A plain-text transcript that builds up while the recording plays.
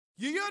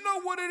You know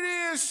what it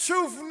is,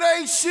 Truth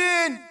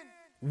Nation.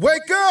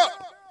 Wake up!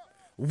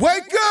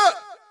 Wake up!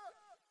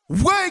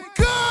 Wake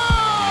up!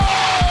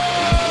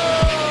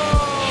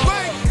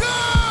 Wake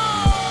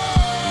up!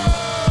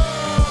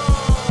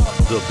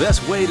 The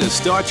best way to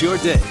start your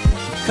day.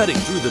 Cutting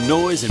through the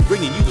noise and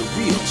bringing you the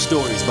real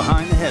stories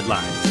behind the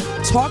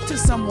headlines. Talk to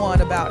someone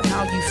about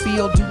how you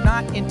feel. Do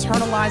not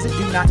internalize it.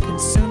 Do not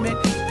consume it.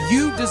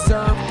 You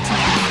deserve to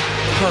be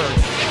heard.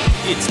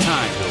 It's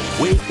time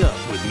to wake up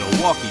with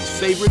Milwaukee's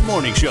favorite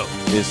morning show.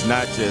 It's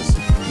not just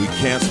we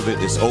canceled it,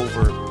 it's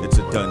over, it's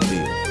a done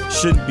deal.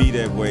 Shouldn't be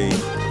that way.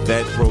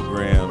 That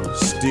program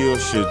still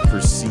should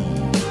proceed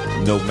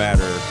no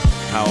matter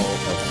how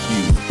a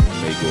few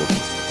may go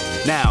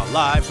against it. Now,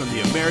 live from the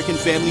American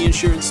Family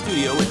Insurance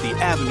Studio at the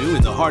Avenue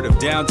in the heart of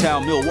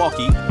downtown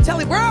Milwaukee.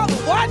 Telly, where all the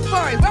watch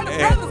parties? Where the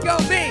brothers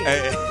gonna be?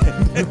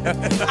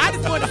 I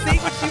just want to see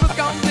what she was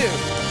gonna do.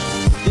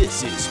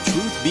 This is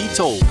Truth Be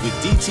Told with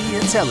DT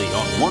and Telly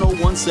on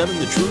 1017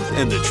 The Truth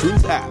and The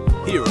Truth app.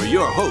 Here are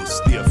your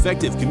hosts, the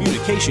effective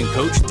communication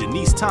coach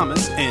Denise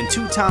Thomas and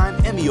two-time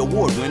Emmy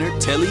Award winner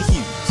Telly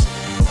Hughes.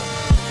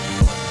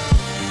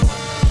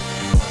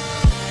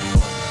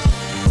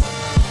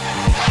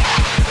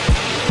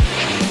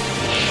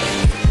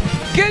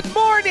 Good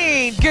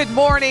morning. Good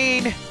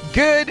morning.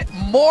 Good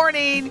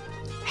morning.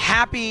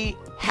 Happy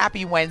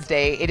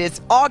Wednesday. It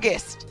is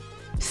August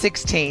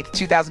 16th,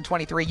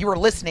 2023. You are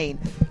listening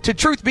to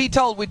Truth Be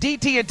Told with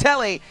DT and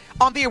Telly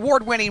on the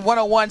award-winning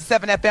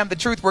 1017 FM The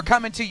Truth. We're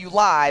coming to you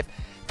live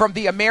from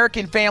the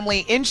American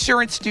Family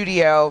Insurance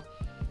Studio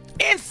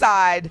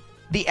inside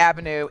the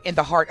Avenue in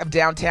the heart of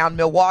downtown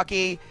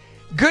Milwaukee.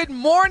 Good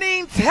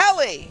morning,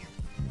 Telly.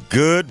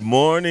 Good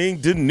morning,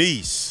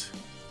 Denise.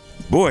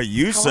 Boy,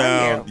 you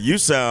sound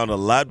a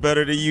lot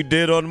better than you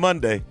did on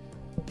Monday.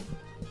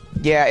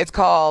 Yeah, it's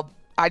called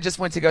I just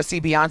went to go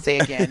see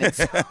Beyonce again.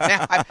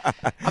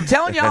 I'm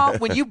telling y'all,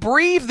 when you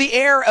breathe the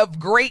air of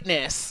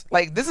greatness,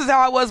 like this is how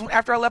I was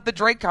after I left the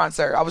Drake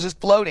concert. I was just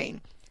floating.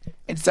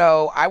 And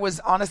so I was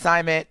on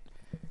assignment,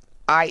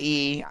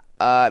 i.e.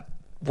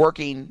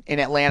 working in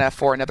Atlanta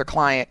for another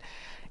client.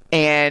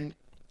 And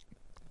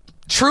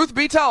truth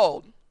be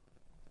told,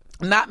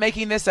 I'm not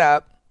making this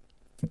up.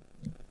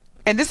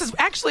 And this is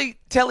actually,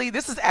 Telly,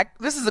 this is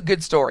a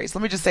good story. So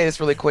let me just say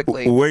this really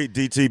quickly. Wait,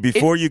 DT,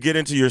 before you get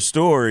into your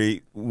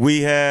story,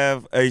 we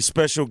have a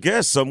special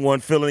guest, someone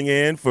filling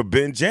in for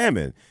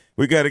Benjamin.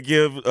 We got to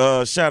give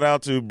a shout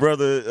out to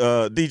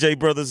DJ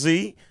Brother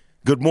Z.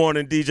 Good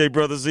morning, DJ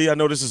Brother Z. I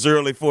know this is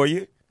early for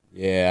you.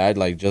 Yeah,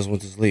 I just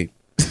went to sleep.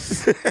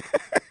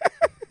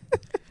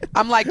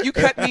 I'm like, you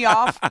cut me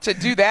off to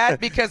do that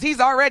because he's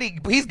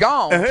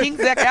gone. King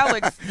Zach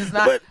Alex is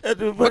not.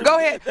 But go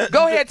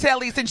ahead,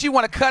 Telly. Since you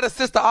want to cut a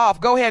sister off,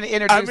 go ahead and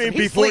introduce him. I mean,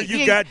 before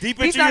you got deep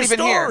into your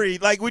story,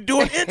 like we're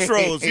doing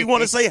intros, you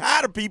want to say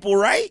hi to people,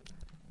 right?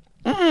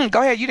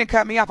 Go ahead. You didn't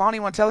cut me off. I don't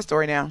even want to tell a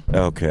story now.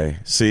 Okay.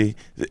 See,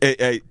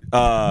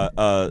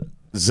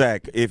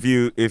 Zach, if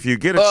you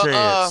get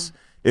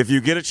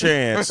a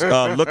chance,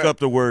 look up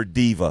the word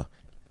diva.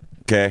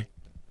 Okay,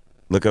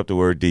 look up the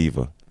word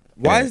diva.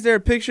 Why is there a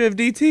picture of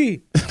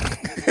DT?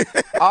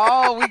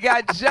 Oh, we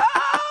got jokes.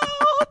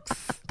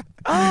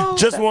 Oh,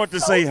 just want to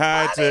say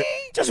hi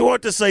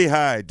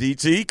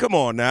DT. Come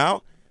on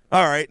now.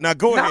 All right, now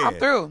go ahead. I'm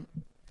through.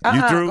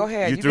 You through? Go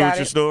ahead. You through with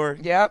your story?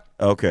 Yep.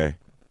 Okay.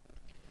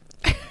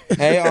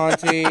 Hey,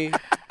 Auntie.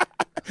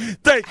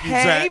 Thank you,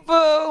 Hey, Zach.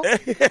 boo.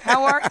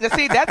 How are you?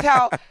 See, that's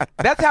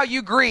how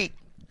you greet.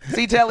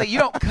 See, Telly, you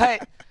don't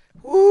cut.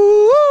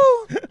 Woo!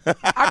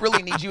 I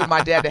really need you and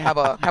my dad to have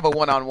a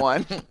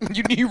one-on-one.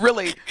 You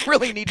really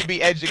need to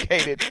be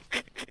educated.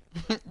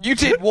 You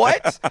did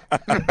what?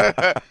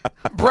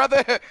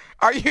 Brother,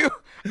 you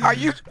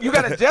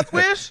got a death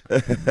wish?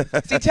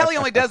 See, Telly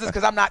only does this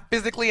because I'm not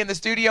physically in the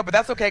studio, but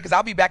that's okay because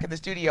I'll be back in the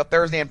studio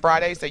Thursday and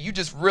Friday. So you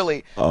just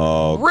really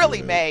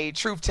made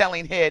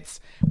truth-telling hits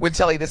with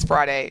Telly this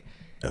Friday.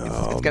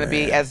 It's going to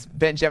be, as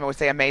Benjamin would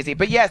say, amazing.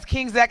 But yes,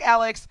 King Zach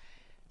Alex,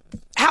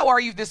 how are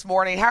you this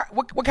morning?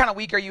 What kind of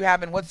week are you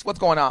having? What's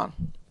going on?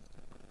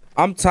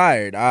 I'm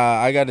tired.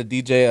 I got to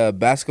DJ a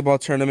basketball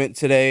tournament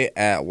today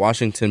at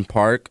Washington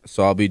Park,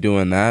 so I'll be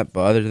doing that.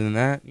 But other than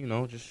that,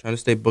 just trying to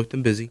stay booked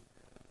and busy.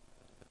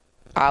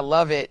 I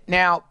love it.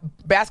 Now,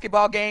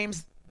 basketball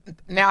games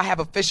now have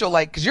official,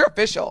 because you're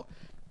official.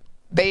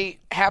 They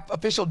have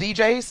official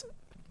DJs.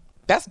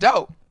 That's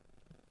dope.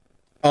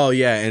 Oh,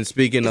 yeah, and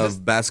speaking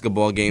of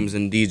basketball games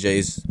and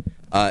DJs,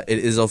 it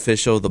is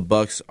official. The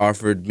Bucks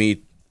offered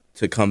me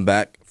to come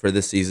back for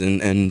this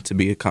season and to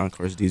be a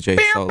concourse DJ.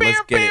 So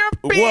let's get it.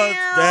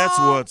 That's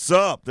what's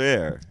up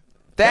there.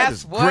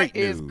 That's what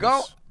is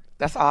going.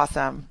 That's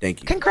awesome.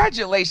 Thank you.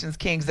 Congratulations,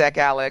 King Zach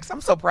Alex.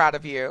 I'm so proud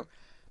of you.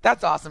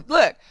 That's awesome.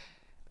 Look,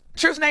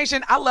 Truth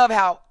Nation, I love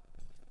how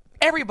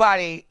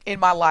everybody in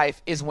my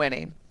life is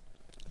winning.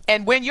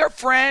 And when your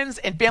friends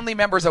and family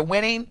members are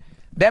winning,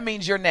 that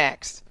means you're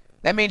next.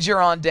 That means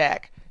you're on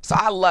deck. So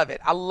I love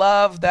it. I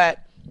love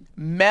that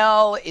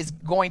Mel is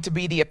going to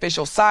be the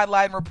official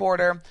sideline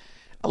reporter.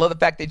 I love the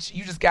fact that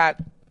you just got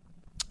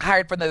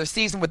hired for another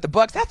season with the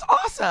Bucks. That's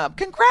awesome.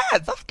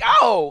 Congrats. Let's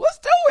go. Let's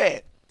do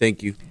it.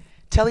 Thank you.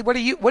 Telly, what are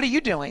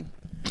you doing?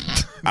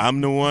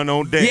 I'm the one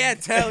on deck. Yeah,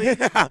 Telly.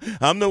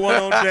 I'm the one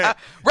on deck.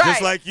 Right.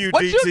 Just like you,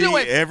 what DT. you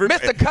doing?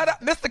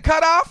 Mr.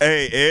 Cutoff?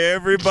 Hey,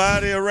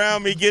 everybody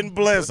around me getting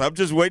blessed. I'm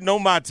just waiting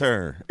on my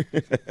turn.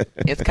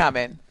 It's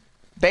coming.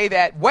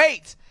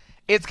 Wait.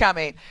 It's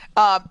coming.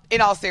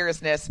 In all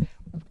seriousness,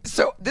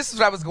 so this is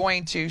what I was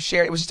going to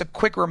share. It was just a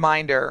quick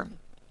reminder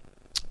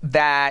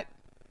that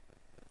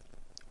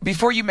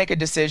before you make a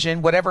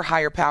decision, whatever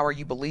higher power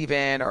you believe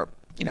in or,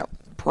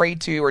 pray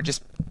to or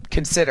just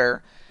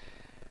consider,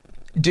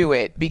 do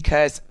it,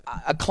 because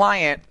a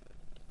client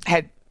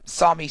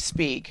saw me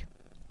speak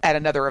at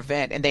another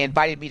event and they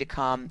invited me to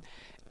come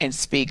and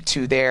speak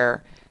to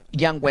their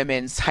young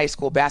women's high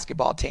school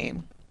basketball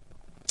team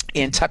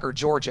in Tucker,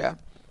 Georgia.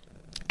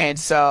 And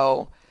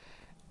so,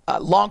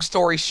 long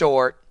story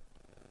short,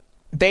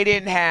 they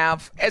didn't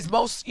have, as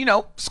most,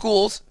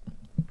 schools,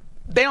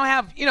 they don't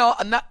have,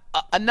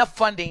 enough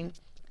funding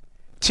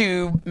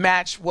to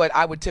match what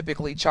I would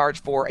typically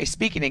charge for a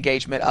speaking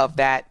engagement of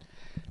that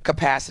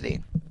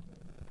capacity.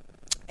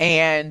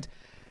 And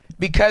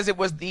because it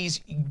was these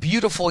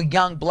beautiful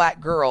young black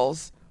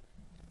girls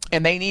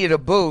and they needed a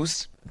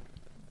boost,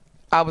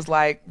 I was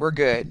like, we're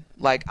good.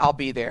 Like, I'll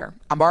be there.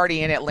 I'm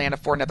already in Atlanta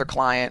for another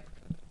client.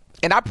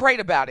 And I prayed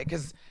about it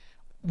because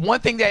one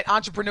thing that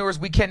entrepreneurs,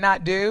 we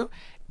cannot do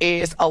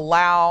is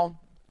allow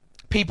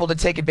people to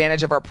take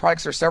advantage of our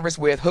products or service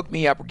with hook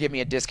me up or give me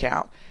a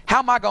discount. How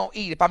am I going to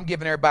eat if I'm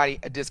giving everybody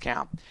a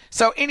discount?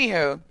 So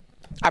anywho,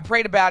 I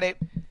prayed about it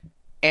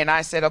and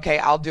I said, okay,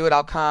 I'll do it.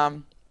 I'll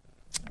come.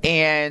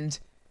 And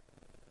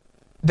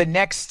the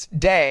next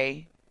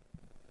day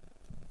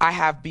I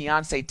have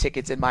Beyonce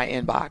tickets in my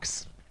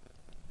inbox.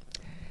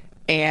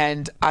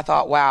 And I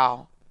thought,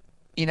 wow,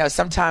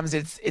 sometimes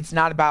it's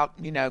not about,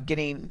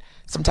 getting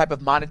some type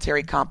of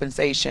monetary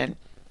compensation.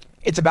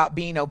 It's about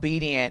being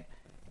obedient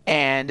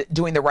and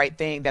doing the right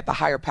thing that the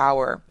higher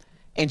power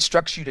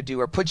instructs you to do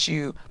or puts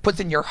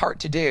in your heart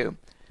to do.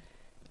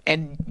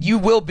 And you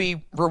will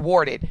be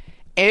rewarded.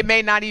 And it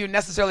may not even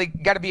necessarily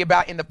got to be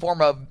about in the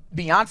form of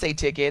Beyonce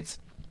tickets,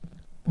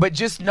 but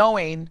just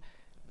knowing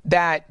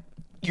that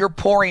you're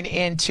pouring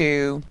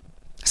into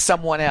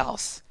someone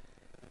else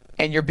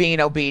and you're being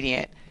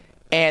obedient.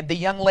 And the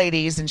young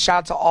ladies, and shout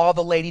out to all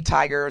the Lady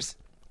Tigers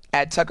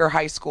at Tucker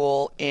High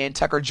School in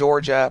Tucker,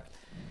 Georgia,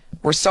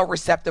 were so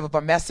receptive of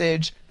my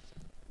message.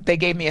 They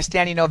gave me a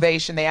standing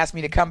ovation. They asked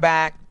me to come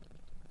back.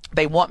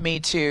 They want me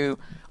to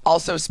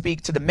also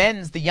speak to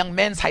the young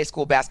men's high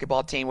school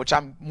basketball team, which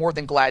I'm more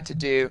than glad to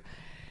do.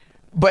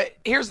 But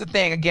here's the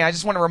thing. Again, I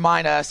just want to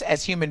remind us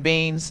as human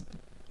beings,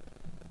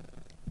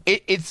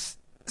 it's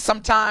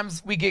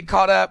sometimes we get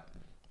caught up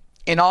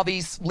in all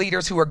these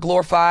leaders who are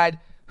glorified,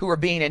 who are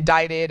being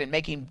indicted and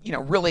making,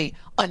 really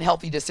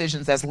unhealthy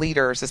decisions as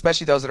leaders,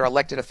 especially those that are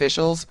elected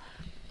officials.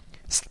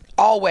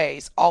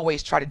 Always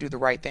try to do the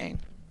right thing.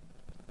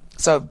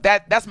 So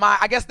that's my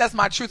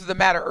truth of the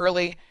matter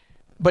early,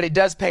 but it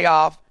does pay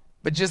off.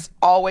 But just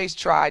always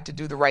try to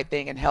do the right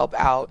thing and help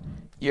out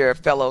your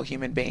fellow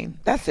human being.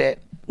 That's it.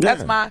 Yeah.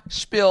 That's my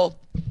spiel.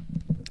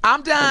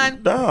 I'm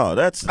done. No,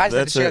 that's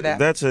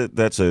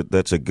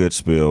a good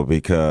spiel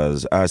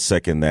because I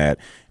second that.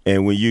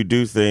 And when you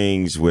do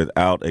things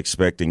without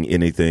expecting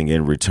anything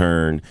in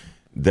return,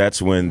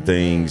 that's when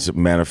things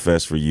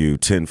manifest for you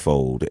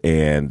tenfold.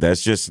 And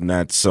that's just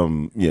not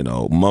some,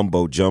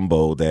 mumbo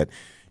jumbo that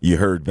you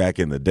heard back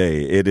in the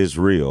day. It is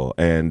real.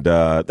 And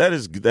that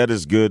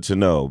is good to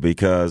know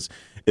because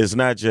it's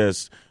not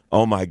just,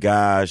 oh my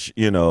gosh,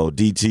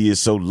 DT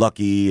is so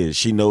lucky and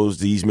she knows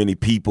these many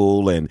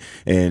people and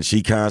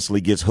she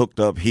constantly gets hooked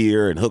up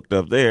here and hooked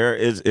up there.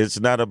 It's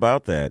not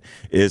about that.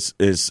 It's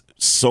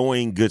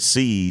sowing good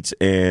seeds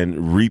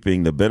and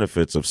reaping the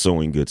benefits of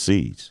sowing good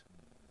seeds.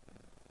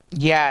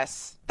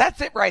 Yes, that's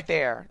it right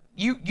there.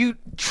 You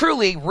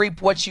truly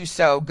reap what you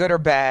sow, good or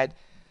bad.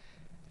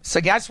 So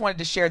again, I just wanted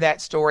to share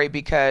that story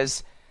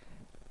because,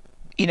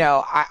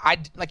 I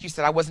like you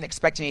said, I wasn't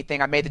expecting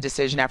anything. I made the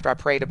decision after I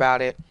prayed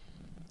about it.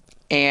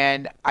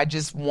 And I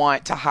just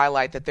want to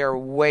highlight that there are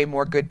way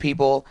more good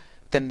people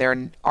than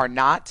there are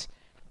not.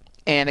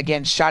 And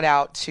again, shout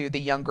out to the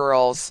young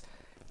girls,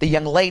 the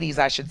young ladies,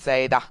 I should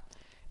say.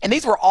 And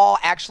these were all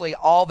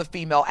the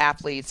female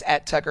athletes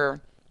at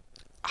Tucker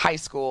High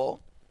School.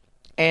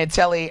 And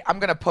Telly, I'm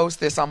going to post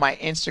this on my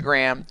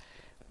Instagram.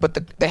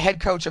 But the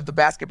head coach of the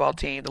basketball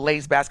team, the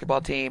ladies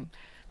basketball team,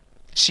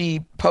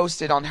 she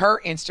posted on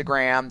her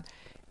Instagram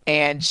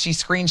and she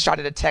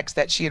screenshotted a text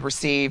that she had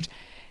received.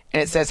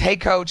 And it says, "Hey,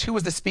 coach, who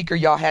was the speaker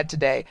y'all had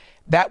today?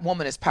 That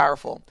woman is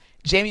powerful.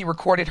 Jamie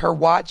recorded her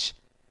watch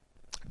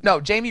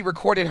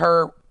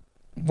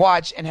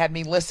and had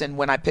me listen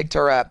when I picked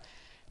her up.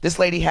 This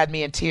lady had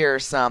me in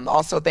tears.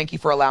 Also, thank you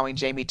for allowing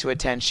Jamie to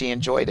attend. She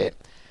enjoyed it."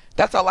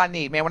 That's all I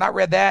need, man. When I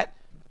read that,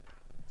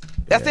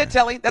 That's it,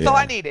 Telly. That's all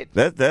I needed.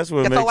 That's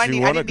what That's all I makes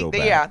you need. want to go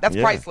back. Yeah, that's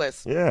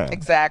priceless. Yeah,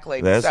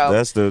 exactly.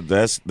 That's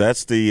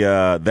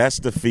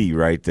the fee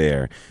right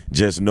there.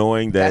 Just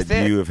knowing that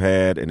you have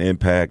had an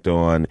impact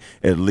on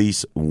at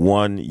least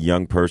one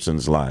young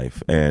person's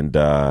life, and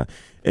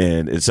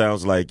it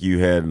sounds like you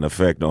had an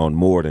effect on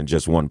more than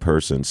just one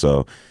person.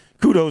 So,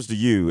 kudos to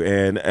you.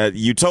 And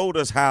you told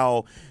us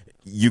how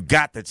you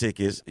got the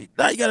tickets.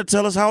 Now you got to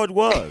tell us how it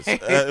was. I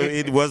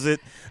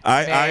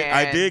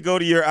did go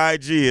to your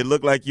IG. It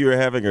looked like you were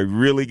having a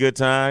really good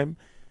time.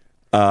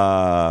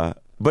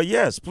 But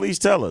yes, please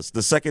tell us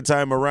the second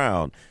time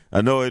around.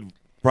 I know it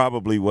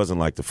probably wasn't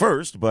like the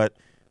first, but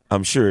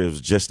I'm sure it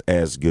was just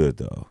as good,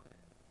 though.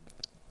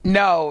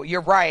 No,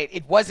 you're right.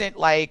 It wasn't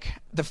like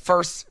the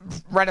first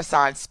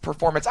Renaissance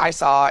performance I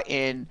saw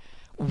in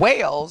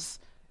Wales.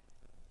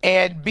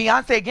 And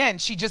Beyonce, again,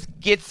 she just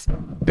gets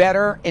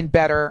better and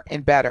better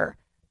and better.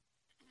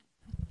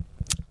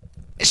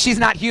 She's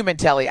not human,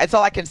 Telly. That's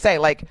all I can say.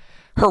 Like,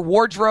 her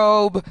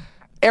wardrobe,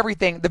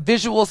 everything, the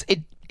visuals,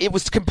 it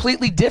was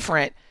completely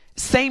different.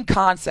 Same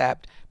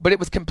concept, but it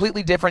was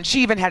completely different.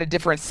 She even had a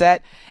different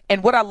set.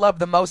 And what I love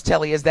the most,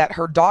 Telly, is that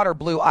her daughter,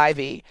 Blue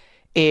Ivy,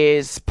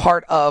 is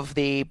part of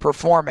the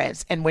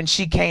performance. And when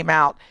she came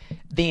out,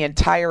 the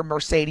entire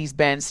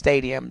Mercedes-Benz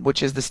Stadium,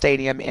 which is the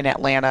stadium in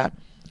Atlanta,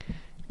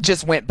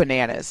 just went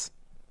bananas.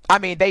 I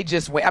mean, they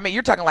just went. I mean,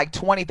 you're talking like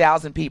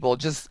 20,000 people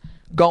just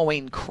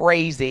going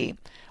crazy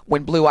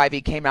when Blue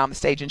Ivy came out on the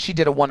stage, and she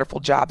did a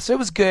wonderful job. So it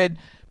was good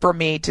for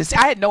me to see.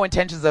 I had no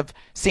intentions of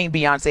seeing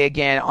Beyonce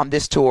again on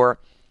this tour,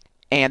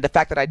 and the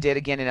fact that I did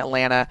again in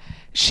Atlanta,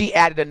 she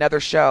added another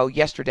show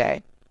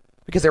yesterday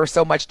because there was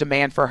so much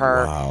demand for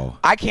her. Wow.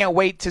 I can't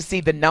wait to see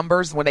the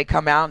numbers when they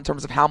come out in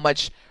terms of how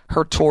much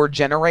her tour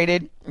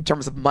generated in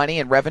terms of money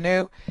and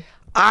revenue.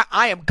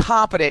 I am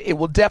confident it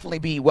will definitely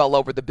be well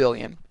over the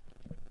billion.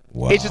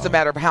 Wow. It's just a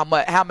matter of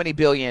how many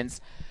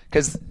billions,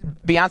 because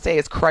Beyonce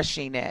is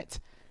crushing it.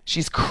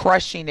 She's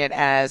crushing it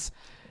as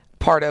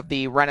part of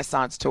the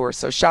Renaissance tour.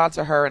 So shout out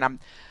to her. And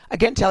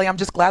Telly, I'm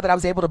just glad that I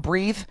was able to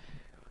breathe.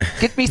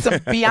 Get me some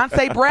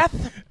Beyonce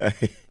breath.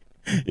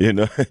 You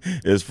know,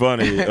 it's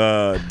funny.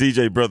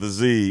 DJ Brother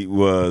Z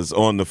was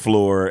on the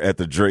floor at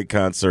the Drake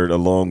concert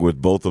along with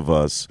both of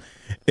us,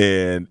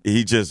 and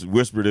he just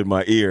whispered in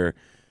my ear,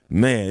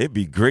 "Man, it'd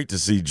be great to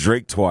see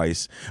Drake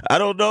twice." I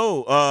don't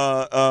know,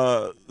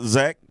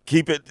 Zach.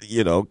 Keep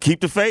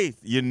the faith.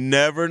 You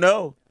never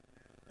know.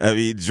 I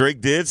mean,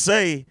 Drake did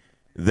say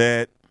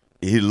that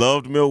he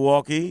loved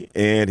Milwaukee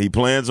and he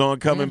plans on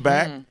coming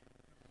back.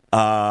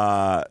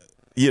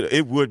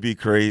 It would be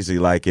crazy,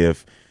 like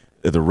if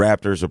the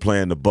Raptors are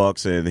playing the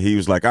Bucks and he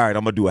was like, "All right,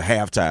 I'm gonna do a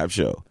halftime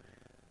show,"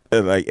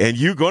 and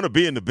you're gonna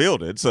be in the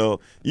building, so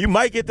you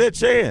might get that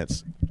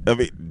chance. I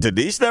mean,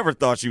 Denise never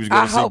thought she was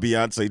going to see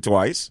Beyonce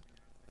twice.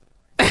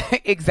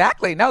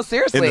 Exactly. No,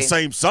 seriously. In the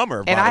same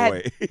summer, by the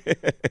way.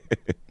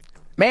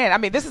 Man, I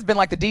mean, this has been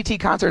like the DT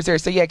concert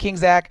series. So, yeah, King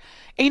Zach.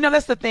 And,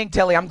 that's the thing,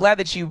 Telly. I'm glad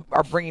that you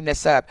are bringing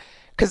this up.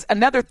 Because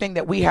another thing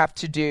that we have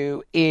to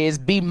do is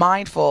be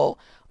mindful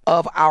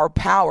of our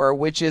power,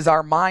 which is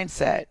our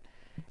mindset.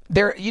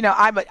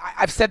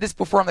 I've said this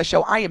before on the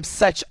show. I am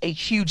such a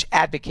huge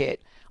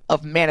advocate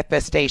of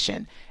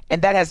manifestation.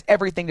 And that has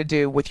everything to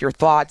do with your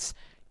thoughts,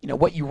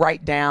 what you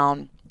write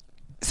down.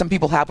 Some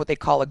people have what they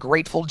call a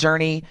grateful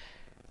journal,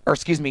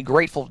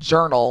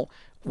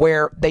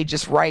 where they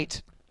just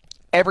write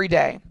every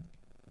day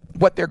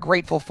what they're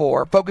grateful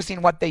for, focusing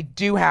on what they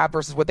do have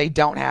versus what they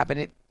don't have.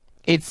 And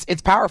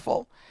it's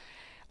powerful.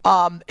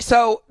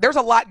 So there's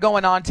a lot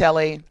going on,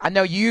 Telly. I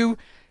know you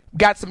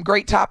got some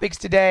great topics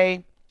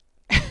today.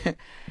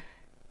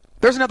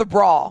 There's another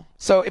brawl.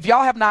 So if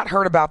y'all have not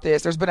heard about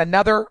this, there's been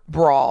another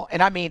brawl,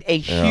 and I mean a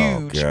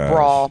huge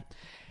brawl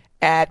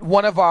at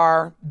one of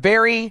our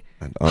very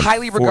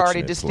highly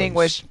regarded,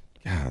 distinguished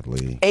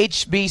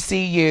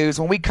HBCUs.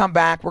 When we come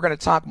back, we're going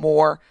to talk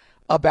more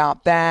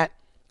about that.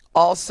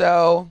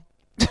 Also,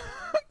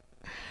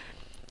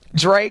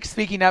 Drake,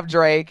 speaking of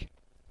Drake,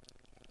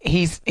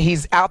 he's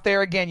out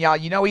there again, y'all.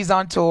 He's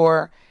on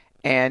tour,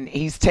 and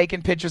he's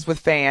taking pictures with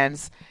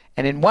fans.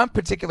 And in one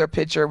particular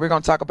picture, we're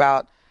going to talk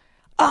about,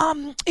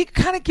 it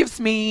kind of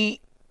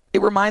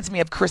it reminds me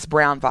of Chris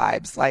Brown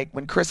vibes, like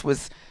when Chris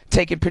was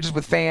taking pictures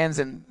with fans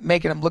and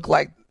making them look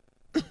like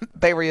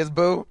they were his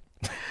boo.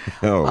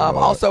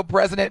 Also,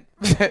 President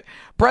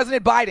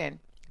Biden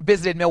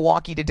visited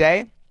Milwaukee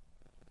today.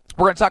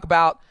 We're going to talk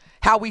about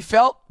how we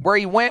felt, where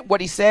he went,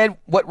 what he said,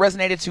 what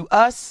resonated to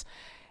us.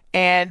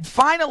 And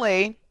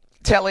finally,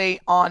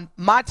 Telly, on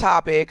my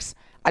topics,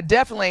 I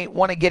definitely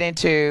want to get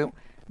into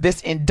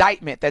this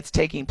indictment that's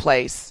taking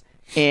place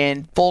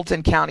in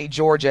Fulton County,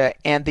 Georgia,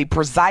 and the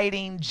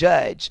presiding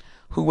judge,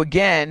 who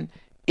again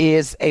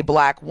is a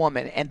black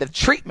woman, and the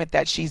treatment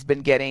that she's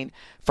been getting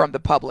from the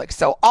public.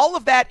 So all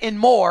of that and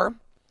more.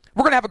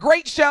 We're going to have a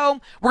great show.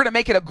 We're going to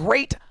make it a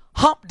great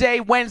Hump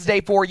Day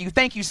Wednesday for you.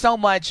 Thank you so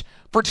much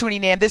for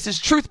tuning in. This is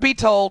Truth Be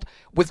Told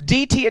with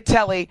DT and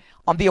Telly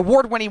on the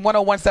award-winning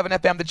 101.7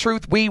 FM. The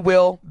Truth. We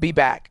will be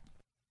back.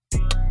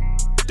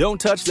 Don't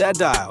touch that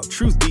dial.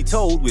 Truth Be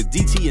Told with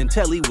DT and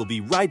Telly will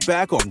be right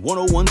back on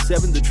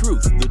 1017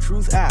 The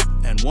Truth app,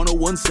 and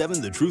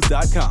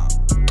 1017thetruth.com.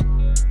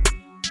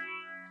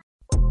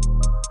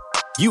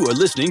 You are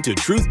listening to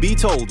Truth Be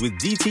Told with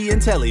DT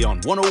and Telly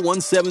on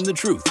 1017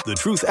 The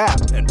Truth app,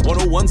 and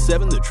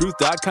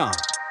 1017thetruth.com.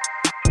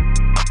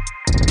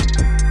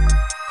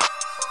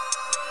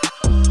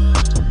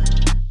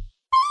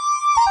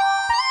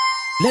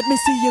 Let me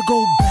see you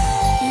go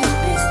back.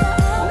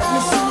 Let me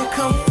see you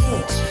come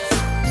forward.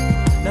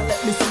 Now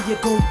let me see you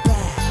go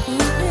back. Let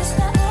me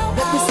see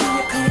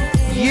you come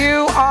forward.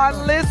 You are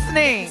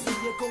listening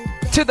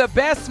to the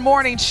best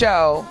morning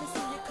show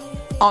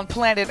on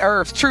planet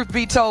Earth. Truth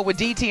Be Told with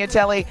DT and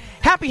Telly.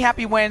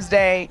 Happy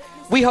Wednesday.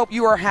 We hope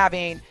you are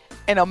having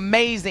an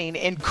amazing,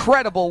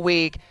 incredible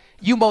week.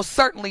 You most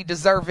certainly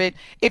deserve it.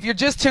 If you're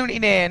just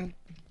tuning in,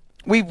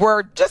 we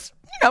were just,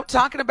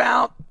 talking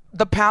about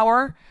the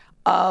power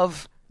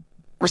of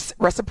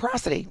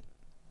reciprocity,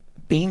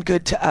 being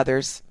good to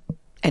others,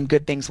 and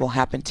good things will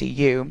happen to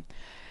you.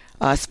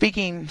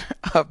 Speaking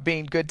of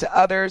being good to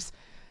others,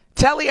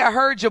 Telly, I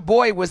heard your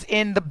boy was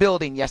in the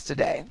building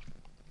yesterday.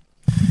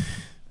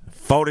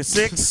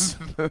 46.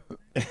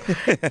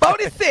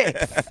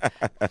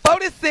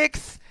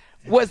 46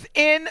 was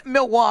in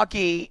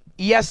Milwaukee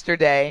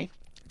yesterday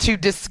to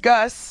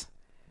discuss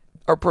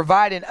or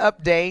provide an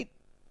update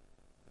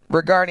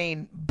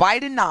regarding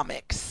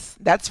Bidenomics.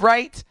 That's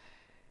right.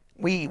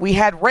 We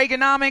had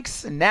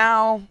Reaganomics, and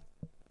now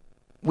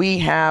we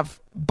have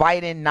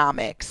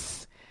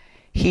Bidenomics.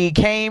 He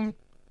came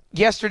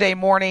yesterday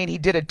morning. He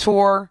did a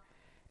tour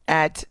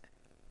at,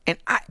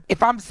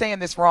 if I'm saying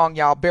this wrong,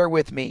 y'all, bear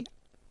with me,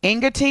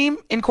 Inga Team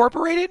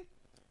Incorporated?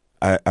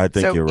 I think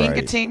So, you're right.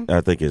 Inga Team?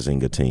 I think it's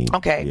Inga Team.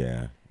 Okay.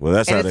 Yeah. Well,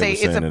 that's And how they were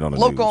saying it on the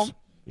local,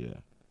 news.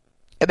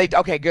 Yeah.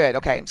 Okay, good.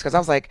 Okay, because I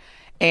was like,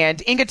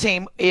 and Inga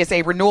Team is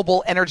a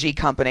renewable energy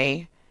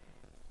company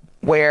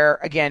where,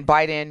 again,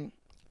 Biden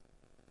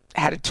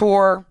had a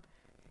tour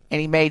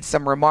and he made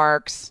some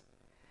remarks.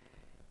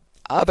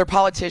 Other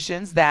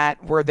politicians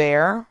that were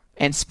there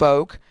and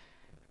spoke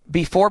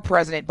before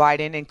President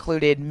Biden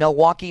included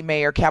Milwaukee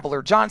Mayor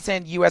Cavalier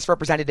Johnson, U.S.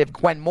 Representative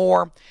Gwen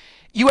Moore,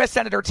 U.S.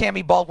 Senator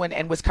Tammy Baldwin,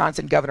 and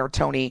Wisconsin Governor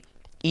Tony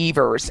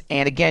Evers.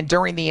 And again,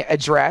 during the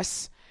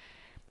address,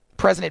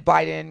 President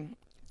Biden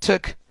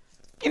took,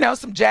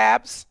 some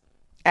jabs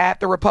at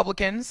the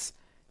Republicans.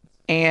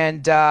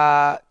 And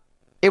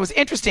it was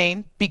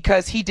interesting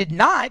because he did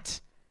not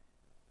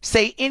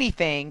say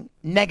anything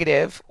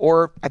negative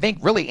or I think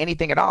really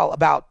anything at all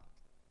about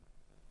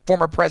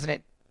former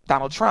President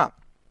Donald Trump.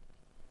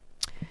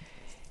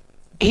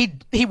 He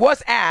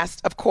was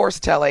asked, of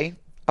course, Telly,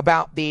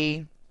 about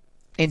the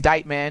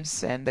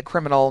indictments and the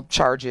criminal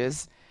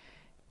charges.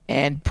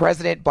 And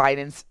President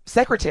Biden's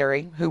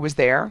secretary, who was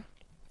there,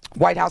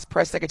 White House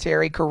Press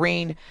Secretary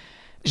Karine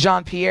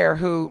Jean-Pierre,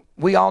 who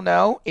we all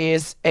know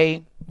is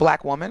a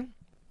black woman.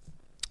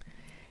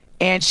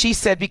 And she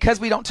said, because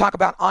we don't talk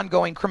about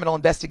ongoing criminal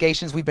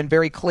investigations, we've been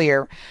very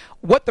clear.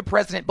 What the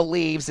president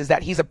believes is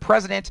that he's a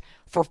president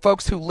for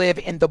folks who live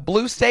in the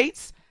blue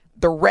states,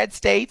 the red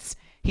states.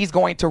 He's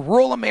going to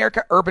rural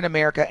America, urban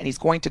America, and he's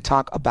going to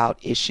talk about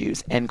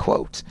issues, end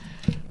quote.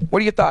 What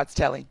are your thoughts,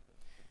 Telly?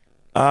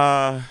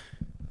 Talked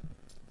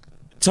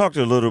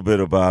a little bit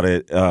about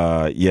it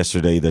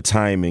yesterday, the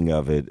timing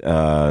of it,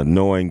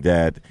 knowing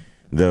that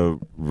the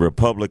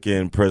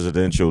Republican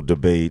presidential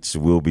debates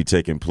will be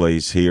taking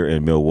place here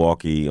in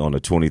Milwaukee on the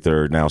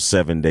 23rd, now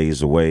 7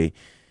 days away.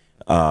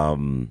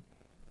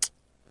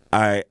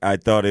 I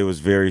thought it was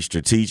very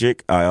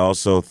strategic. I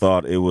also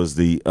thought it was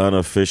the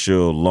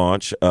unofficial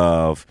launch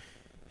of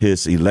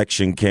his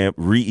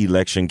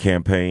re-election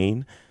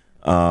campaign.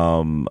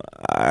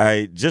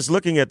 I just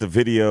looking at the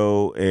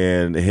video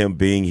and him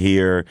being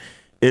here,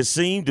 it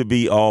seemed to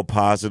be all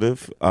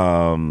positive.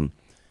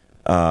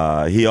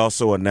 He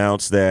also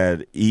announced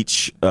that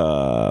each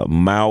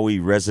Maui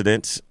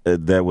resident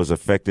that was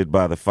affected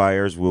by the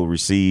fires will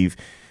receive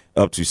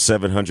up to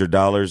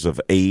 $700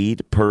 of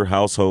aid per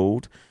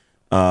household.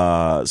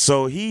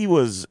 So he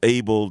was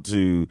able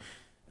to,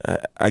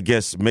 I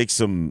guess, make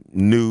some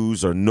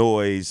news or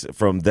noise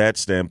from that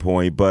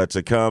standpoint. But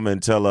to come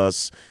and tell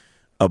us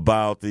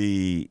about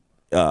the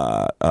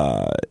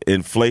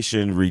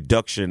Inflation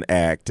Reduction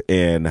Act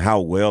and how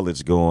well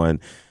it's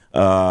going, you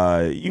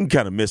can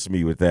kind of miss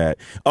me with that.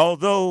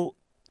 Although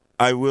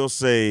I will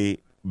say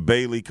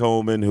Bailey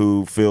Coleman,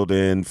 who filled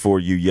in for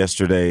you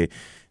yesterday,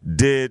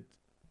 did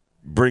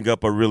bring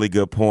up a really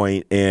good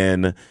point.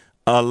 And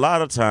a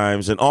lot of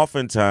times and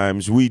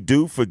oftentimes we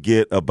do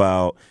forget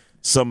about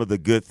some of the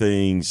good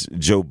things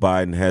Joe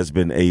Biden has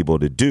been able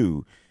to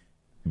do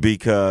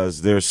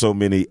because there's so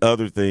many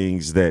other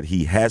things that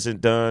he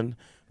hasn't done.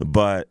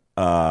 But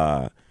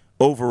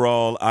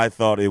overall, I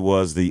thought it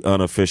was the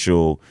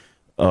unofficial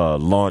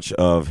launch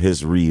of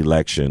his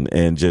reelection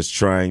and just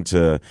trying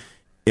to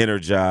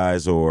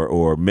energize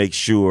or make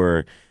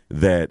sure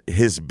that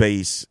his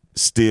base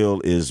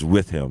still is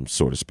with him,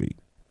 so to speak.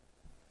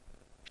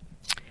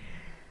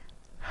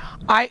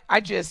 I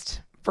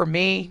just, for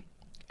me,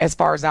 as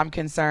far as I'm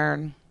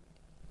concerned,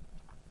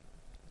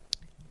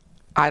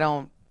 I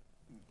don't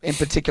in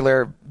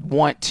particular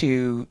want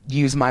to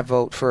use my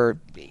vote for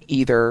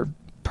either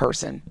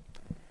person.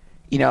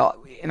 You know,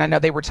 and I know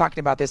they were talking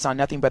about this on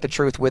Nothing But the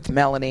Truth with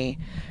Melanie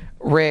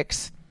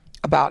Ricks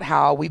about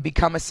how we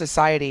become a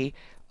society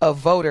of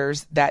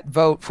voters that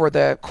vote for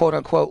the quote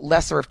unquote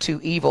lesser of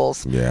two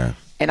evils. Yeah.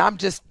 And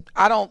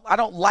I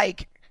don't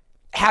like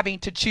having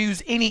to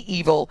choose any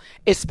evil,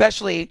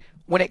 especially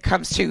when it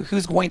comes to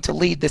who's going to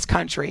lead this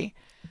country.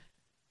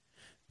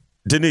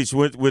 Denise,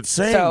 with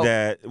saying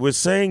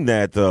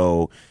that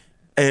though,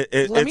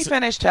 let me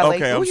finish, Telly.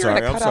 Okay,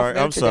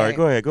 I'm sorry.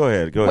 Go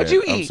ahead. What'd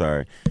you eat? I'm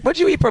sorry. What'd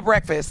you eat for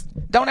breakfast?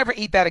 Don't ever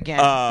eat that again.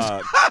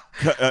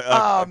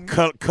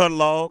 Cut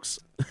logs.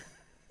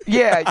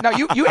 Yeah, no,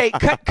 you ate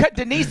cut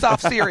Denise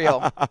off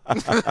cereal.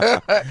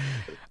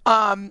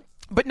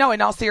 But no,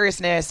 in all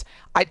seriousness,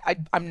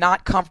 I'm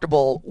not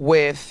comfortable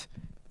with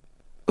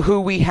who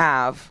we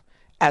have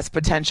as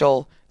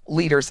potential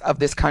leaders of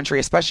this country,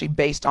 especially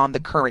based on the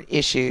current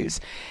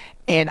issues.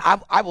 And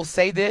I will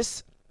say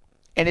this,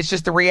 and it's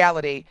just the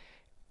reality.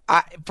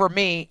 For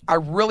me, I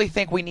really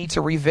think we need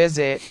to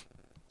revisit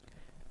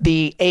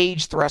the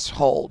age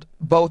threshold.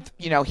 Both,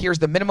 here's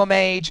the minimum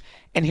age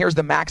and here's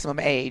the maximum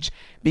age.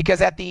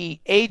 Because at the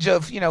age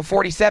of,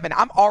 47,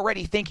 I'm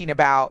already thinking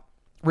about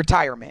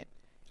retirement.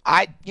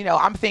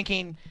 I'm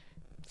thinking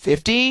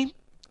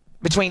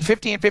between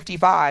 50 and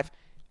 55,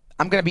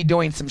 I'm going to be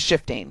doing some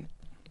shifting.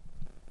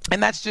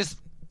 And that's just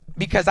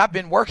because I've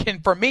been working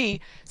for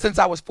me since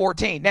I was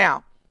 14.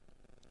 Now,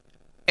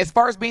 as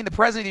far as being the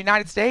president of the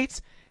United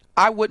States,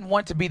 I wouldn't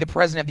want to be the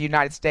president of the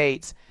United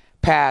States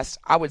past,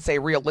 I would say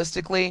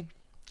realistically,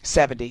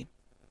 70.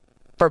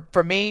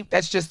 For me,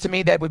 that's just, to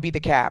me, that would be the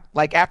cap.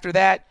 Like after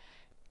that,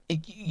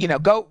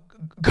 go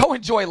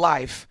enjoy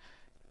life.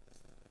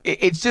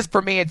 It's just,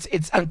 for me,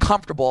 it's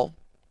uncomfortable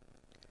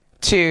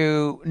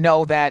to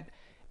know that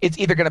it's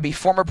either going to be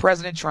former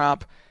President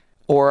Trump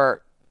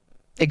or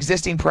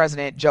existing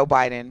President Joe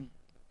Biden,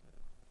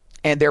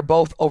 and they're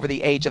both over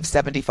the age of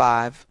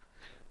 75.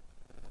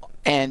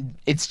 And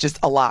it's just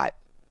a lot.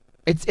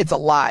 It's a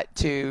lot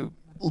to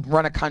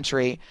run a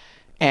country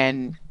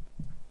and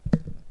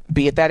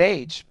be at that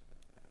age.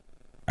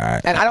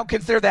 And I don't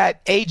consider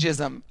that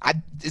ageism.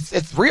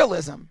 It's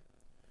realism.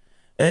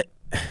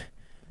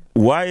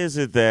 Why is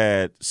it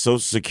that Social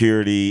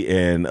Security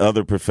and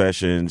other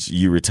professions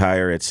you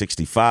retire at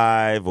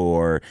 65,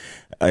 or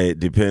it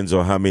depends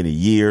on how many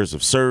years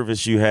of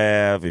service you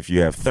have, if you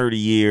have 30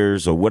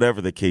 years or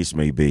whatever the case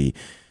may be.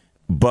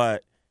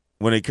 But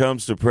when it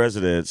comes to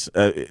presidents,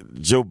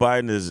 Joe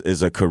Biden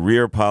is a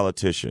career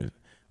politician.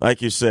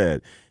 Like you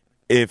said,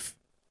 if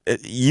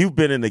you've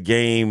been in the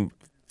game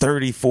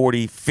 30,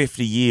 40,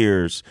 50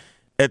 years,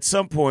 at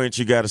some point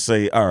you got to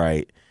say, all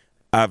right,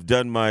 I've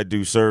done my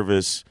due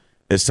service.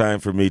 It's time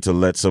for me to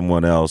let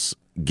someone else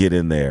get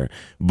in there.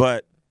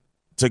 But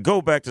to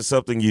go back to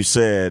something you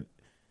said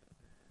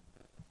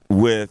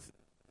with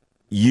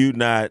you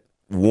not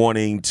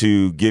wanting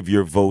to give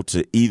your vote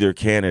to either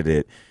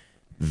candidate,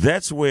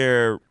 that's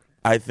where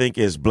I think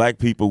as black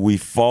people we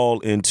fall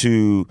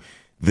into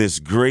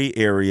this gray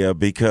area,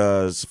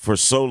 because for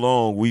so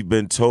long we've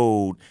been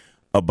told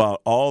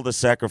about all the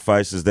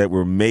sacrifices that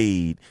were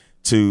made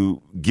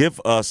to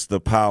give us the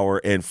power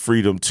and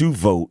freedom to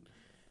vote.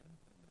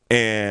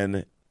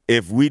 And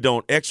if we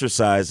don't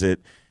exercise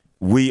it,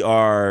 we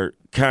are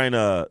kind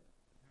of,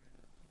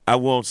 I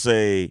won't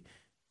say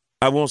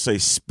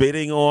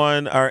spitting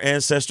on our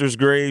ancestors'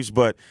 graves,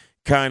 but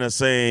kind of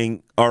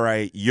saying, all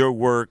right, your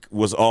work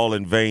was all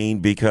in vain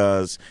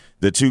because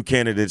the two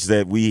candidates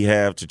that we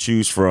have to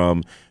choose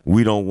from,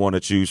 we don't want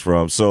to choose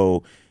from.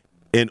 So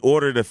in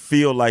order to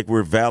feel like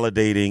we're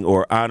validating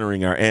or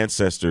honoring our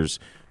ancestors,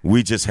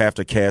 we just have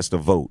to cast a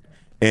vote.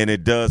 And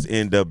it does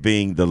end up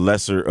being the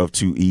lesser of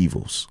two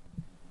evils.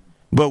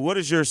 But what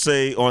is your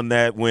say on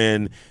that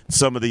when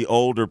some of the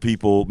older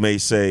people may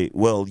say,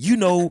 well,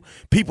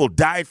 people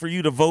died for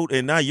you to vote,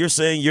 and now you're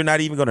saying you're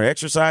not even going to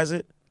exercise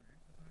it?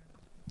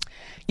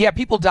 Yeah,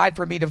 people died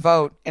for me to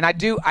vote. And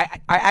I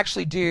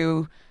actually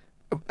do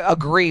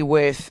agree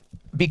with,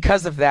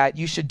 because of that,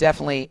 you should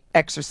definitely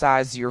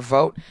exercise your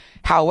vote.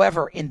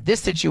 However, in this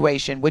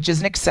situation, which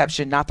is an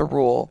exception, not the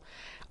rule,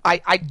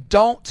 I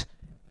don't,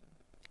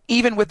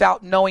 even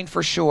without knowing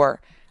for sure,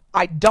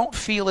 I don't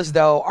feel as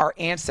though our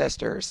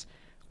ancestors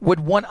would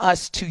want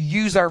us to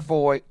use our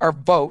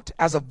vote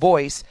as a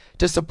voice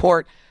to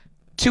support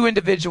two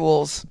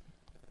individuals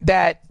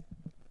that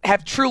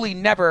have truly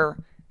never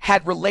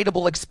had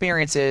relatable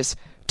experiences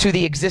to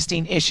the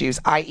existing issues,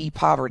 i.e.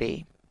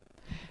 poverty,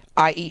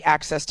 i.e.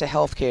 access to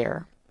health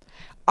care,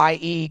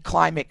 i.e.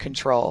 climate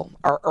control.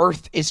 Our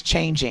earth is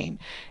changing.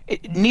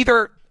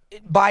 Neither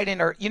Biden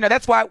or,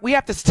 that's why we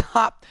have to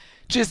stop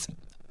just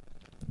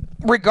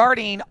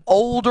regarding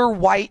older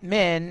white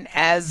men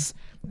as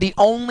the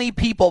only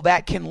people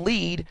that can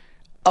lead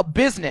a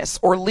business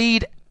or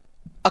lead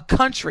a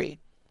country.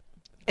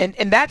 And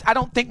that, I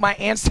don't think my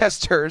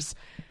ancestors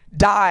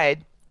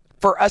died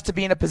for us to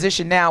be in a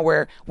position now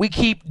where we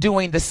keep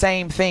doing the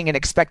same thing and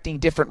expecting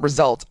different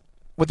results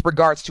with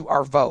regards to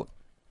our vote.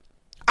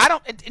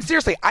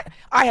 Seriously,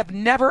 I have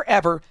never,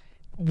 ever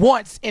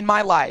once in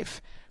my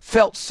life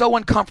felt so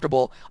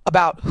uncomfortable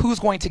about who's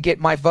going to get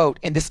my vote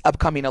in this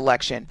upcoming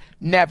election.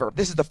 Never.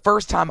 This is the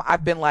first time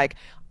I've been like,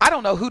 I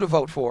don't know who to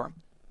vote for.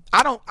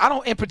 I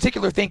don't in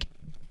particular think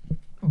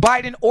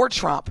Biden or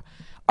Trump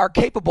are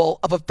capable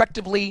of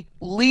effectively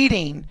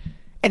leading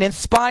and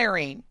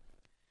inspiring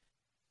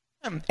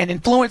and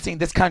influencing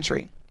this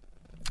country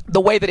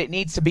the way that it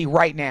needs to be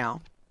right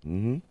now.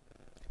 Mm-hmm.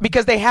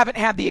 Because they haven't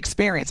had the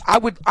experience. I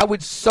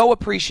would so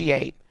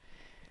appreciate,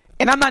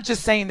 and I'm not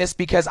just saying this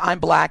because I'm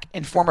black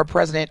and former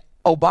President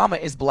Obama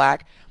is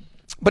black,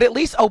 but at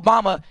least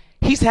Obama,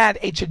 he's had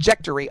a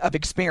trajectory of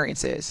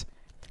experiences.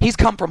 He's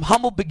come from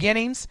humble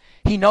beginnings.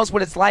 He knows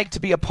what it's like to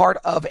be a part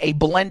of a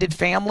blended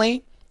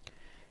family.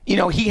 You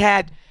know, he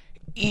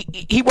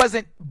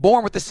wasn't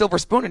born with a silver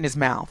spoon in his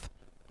mouth,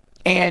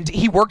 and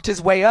he worked his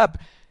way up.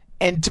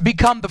 And to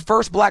become the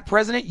first black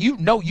president, you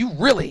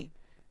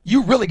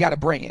really got to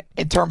bring it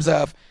in terms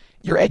of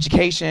your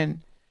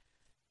education,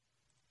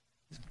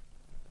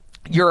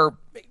 your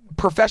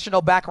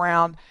professional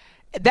background.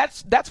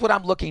 That's what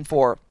I'm looking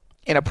for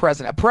in a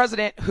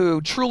president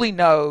who truly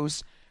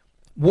knows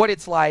what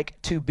it's like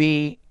to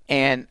be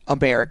an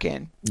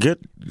American. Good.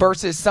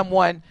 Versus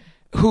someone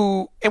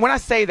who, and when I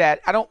say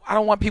that, I don't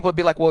want people to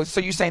be like, well,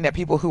 so you're saying that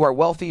people who are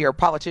wealthy or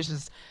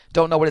politicians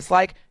don't know what it's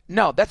like?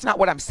 No, that's not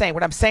what I'm saying.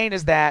 What I'm saying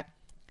is that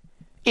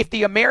if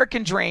the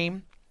American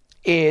dream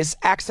is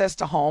access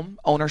to home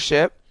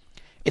ownership,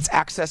 it's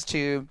access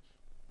to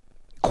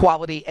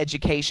quality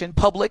education,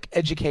 public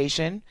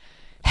education,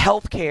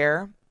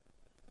 healthcare,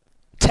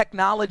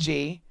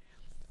 technology,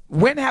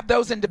 when have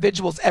those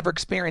individuals ever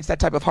experienced that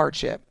type of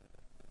hardship?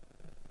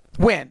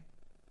 When?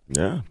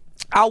 Yeah.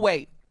 I'll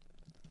wait.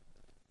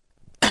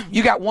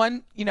 You got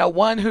one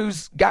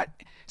who's got,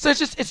 so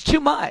it's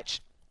too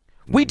much.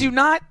 We do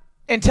not,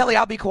 and Telly,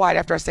 I'll be quiet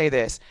after I say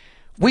this.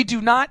 We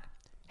do not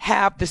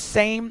have the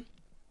same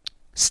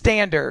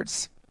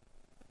standards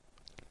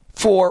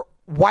for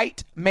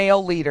white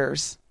male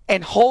leaders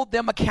and hold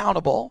them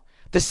accountable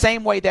the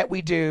same way that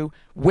we do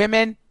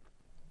women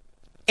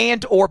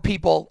and or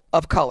people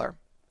of color.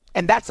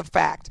 And that's a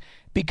fact,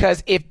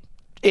 because if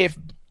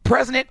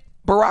President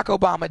Barack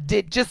Obama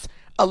did just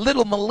a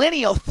little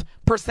millionth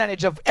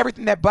percentage of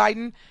everything that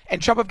Biden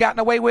and Trump have gotten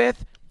away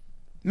with,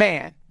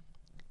 man,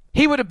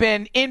 he would have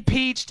been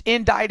impeached,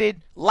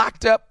 indicted,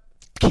 locked up,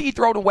 key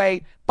thrown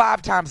away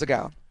 5 times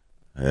ago.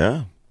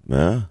 Yeah.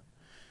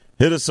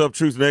 Hit us up,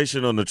 Truth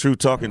Nation, on the Truth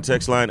Talking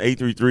text line,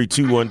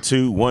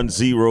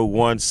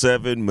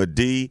 833-212-1017.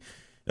 Madi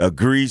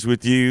agrees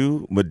with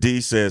you.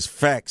 Madi says,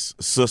 facts,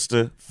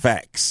 sister,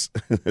 facts.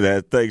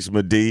 Thanks,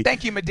 Madi.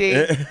 Thank you,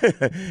 Madi.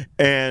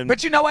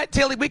 But you know what,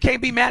 Tilly? We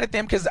can't be mad at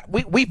them because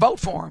we vote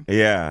for them.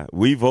 Yeah,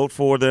 we vote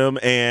for them.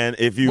 And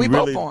if you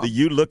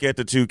you look at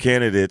the two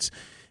candidates,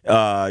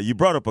 you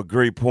brought up a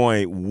great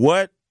point.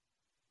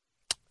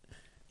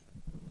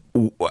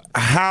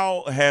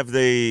 How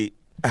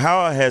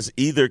has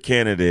either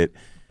candidate,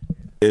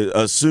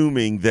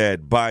 assuming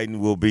that Biden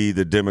will be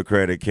the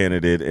Democratic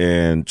candidate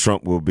and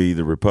Trump will be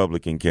the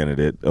Republican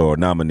candidate or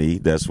nominee,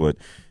 that's what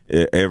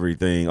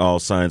all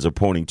signs are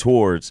pointing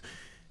towards,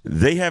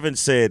 they haven't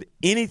said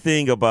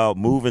anything about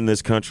moving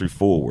this country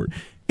forward.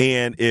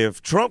 And if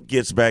Trump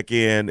gets back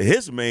in,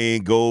 his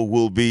main goal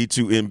will be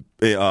to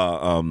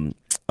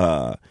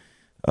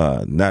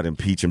not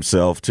impeach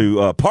himself,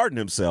 to pardon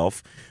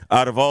himself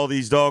out of all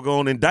these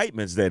doggone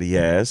indictments that he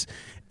has.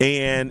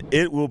 And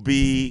it will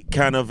be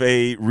kind of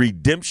a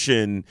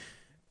redemption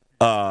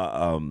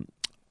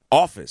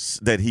office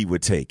that he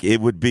would take.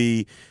 It would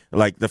be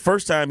like the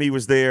first time he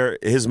was there,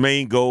 his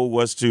main goal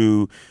was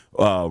to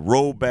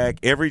roll back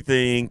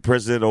everything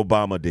President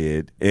Obama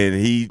did. And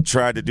he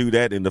tried to do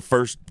that in the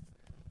first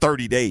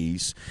 30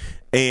 days.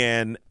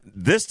 And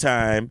this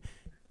time,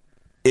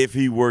 if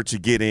he were to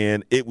get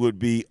in, it would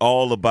be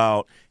all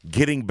about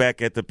getting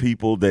back at the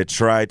people that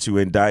tried to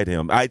indict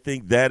him. I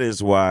think that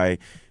is why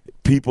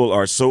people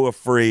are so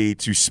afraid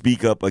to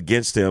speak up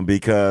against him,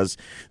 because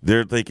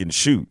they're thinking,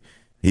 shoot,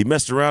 he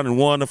messed around and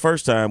won the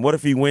first time. What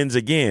if he wins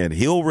again?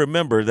 He'll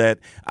remember that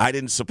I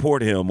didn't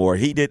support him or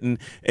he didn't.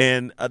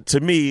 And to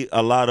me,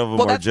 a lot of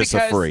them are just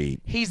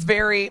afraid. He's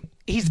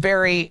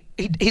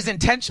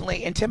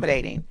intentionally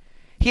intimidating.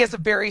 He has a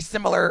very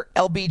similar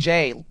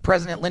LBJ,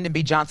 President Lyndon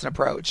B. Johnson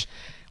approach.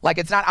 Like,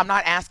 I'm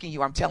not asking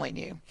you, I'm telling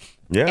you.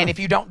 Yeah. And if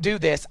you don't do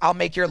this, I'll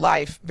make your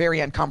life very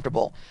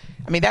uncomfortable.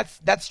 I mean,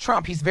 that's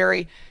Trump. He's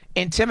very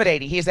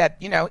intimidating. He's I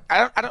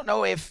don't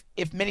know if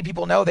many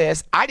people know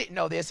this. I didn't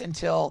know this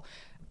until,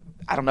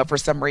 I don't know, for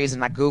some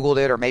reason I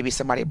Googled it or maybe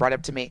somebody brought it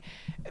up to me.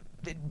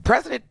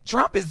 President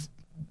Trump is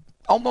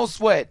almost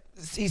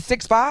he's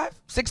 6'5",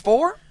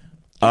 6'4"?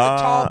 He's a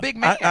tall, big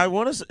man. I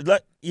want to say,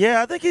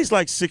 I think he's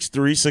like 6'3",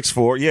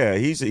 6'4". Yeah,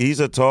 he's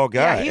a tall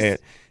guy.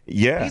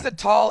 He's a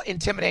tall,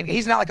 intimidating.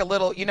 He's not like a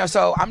little,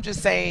 so I'm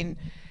just saying,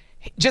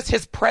 just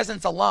his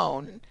presence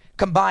alone,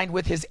 combined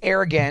with his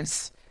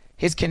arrogance,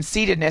 his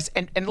conceitedness.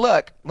 And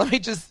look, let me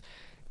just,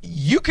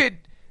 you could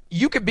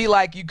be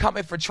like, you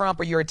coming for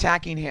Trump or you're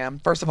attacking him.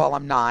 First of all,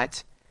 I'm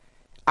not.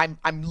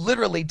 I'm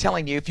literally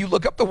telling you, if you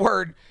look up the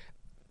word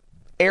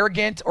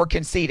arrogant or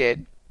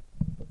conceited,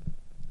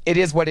 it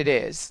is what it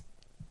is.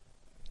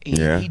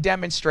 He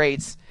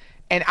demonstrates,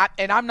 and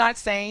I'm not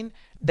saying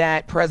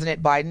that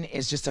President Biden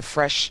is just a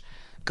fresh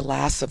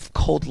glass of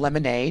cold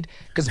lemonade,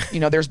 because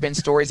there's been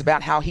stories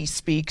about how he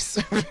speaks.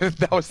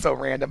 That was so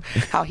random.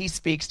 How he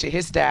speaks to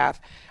his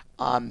staff,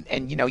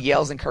 and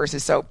yells and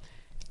curses. So,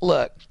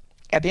 look,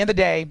 at the end of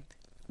the day,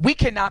 we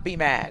cannot be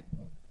mad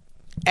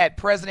at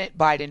President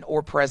Biden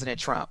or President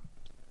Trump.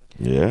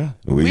 Yeah,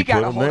 we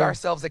got to hold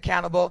ourselves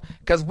accountable,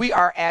 because we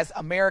are, as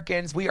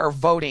Americans, we are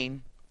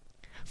voting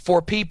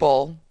for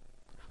people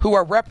who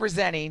are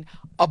representing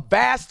a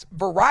vast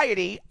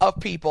variety of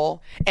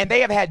people, and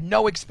they have had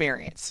no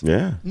experience.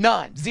 Yeah.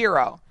 None.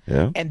 Zero.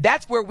 Yeah. And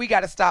that's where we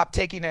got to stop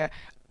taking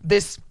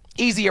this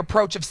easy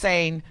approach of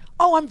saying,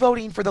 oh, I'm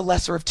voting for the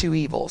lesser of two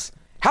evils.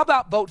 How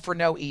about vote for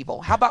no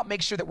evil? How about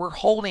make sure that we're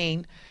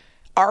holding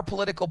our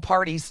political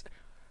parties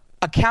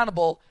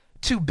accountable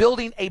to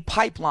building a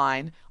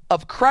pipeline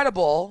of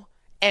credible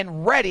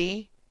and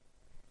ready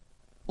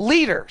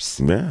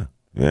leaders? Yeah.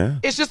 Yeah.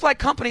 It's just like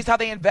companies, how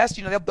they invest.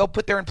 They'll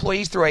put their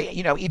employees through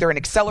either an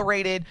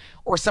accelerated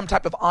or some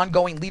type of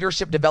ongoing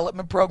leadership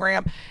development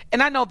program.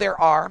 And I know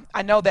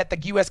that the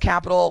U.S.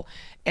 Capitol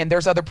and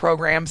there's other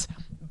programs,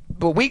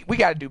 but we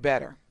got to do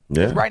better.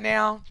 Yeah. Right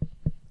now,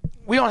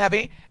 we don't have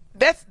any.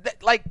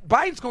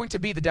 Biden's going to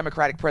be the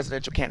Democratic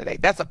presidential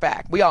candidate. That's a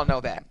fact. We all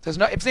know that.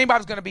 If anybody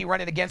was going to be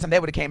running against him, they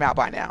would have came out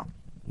by now.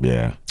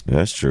 Yeah,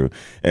 that's true.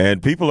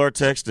 And people are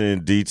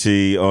texting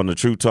DT on the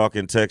True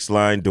Talking text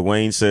line.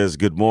 Dwayne says,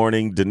 good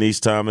morning,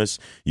 Denise Thomas.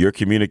 Your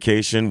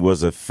communication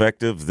was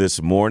effective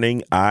this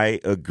morning.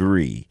 I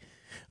agree.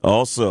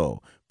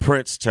 Also,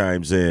 Prince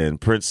chimes in.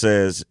 Prince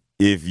says,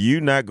 if you're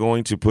not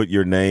going to put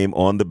your name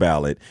on the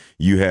ballot,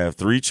 you have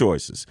three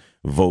choices.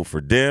 Vote for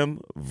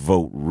Dem,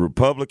 vote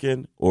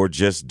Republican, or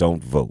just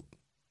don't vote.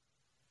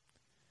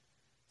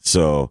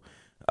 So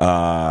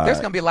there's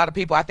going to be a lot of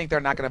people, I think they're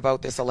not going to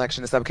vote this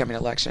upcoming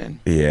election.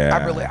 Yeah.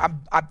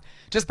 I'm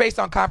just based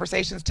on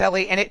conversations,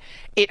 Telly, and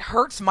it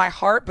hurts my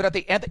heart, but at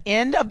the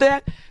end of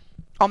that,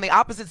 on the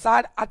opposite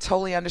side, I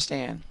totally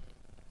understand.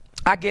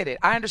 I get it.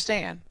 I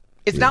understand.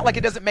 It's not like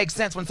it doesn't make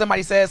sense when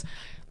somebody says,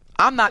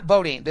 I'm not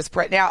voting this.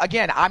 Now,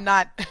 again, I'm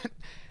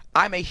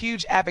a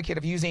huge advocate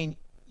of using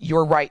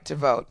your right to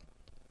vote.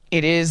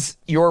 It is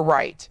your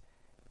right.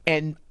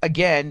 And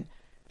again,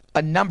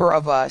 a number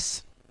of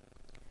us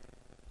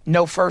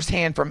know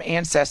firsthand from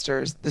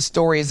ancestors the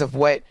stories of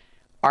what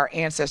our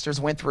ancestors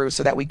went through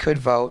so that we could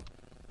vote,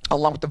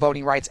 along with the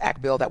Voting Rights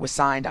Act bill that was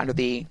signed under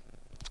the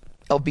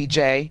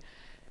LBJ,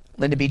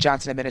 Lyndon B.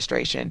 Johnson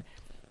administration.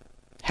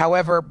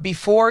 However,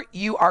 before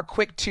you are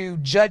quick to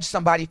judge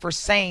somebody for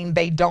saying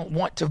they don't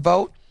want to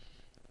vote,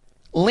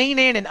 lean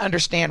in and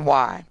understand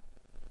why.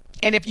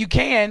 And if you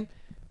can,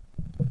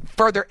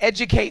 further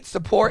educate,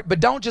 support,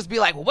 but don't just be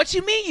like, well, what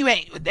you mean you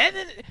ain't?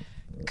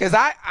 Because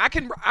I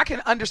can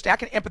understand,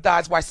 I can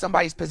empathize why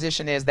somebody's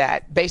position is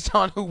that based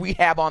on who we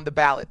have on the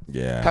ballot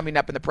coming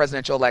up in the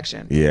presidential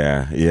election.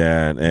 Yeah.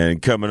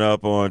 And coming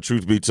up on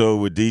Truth Be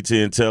Told with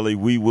DT and Telly,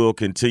 we will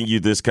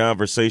continue this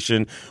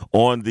conversation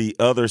on the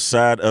other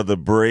side of the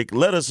break.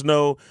 Let us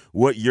know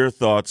what your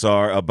thoughts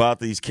are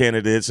about these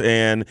candidates,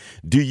 and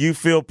do you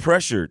feel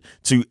pressured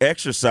to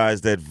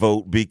exercise that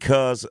vote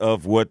because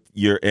of what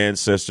your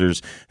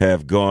ancestors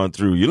have gone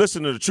through? You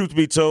listen to the Truth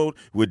Be Told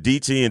with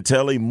DT and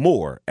Telly.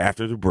 More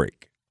after the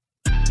break.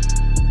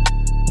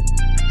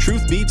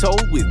 Truth Be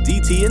Told with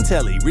DT and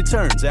Telly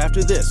returns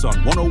after this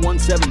on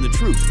 1017 The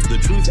Truth, The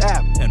Truth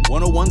app, and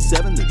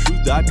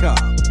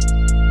 1017thetruth.com.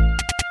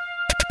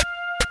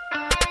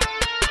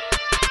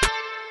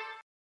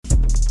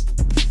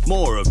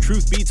 More of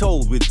Truth Be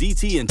Told with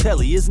DT and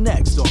Telly is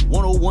next on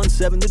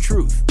 1017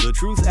 The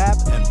Truth app,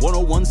 and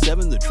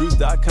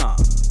 1017thetruth.com.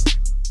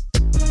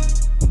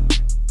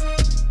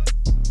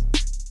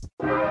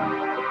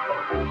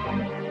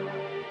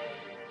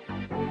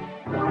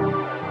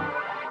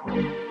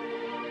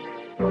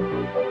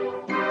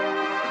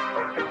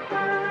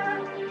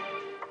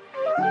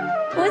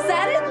 Was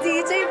that a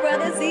DJ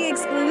Brother Z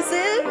exclusive?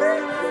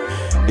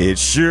 It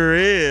sure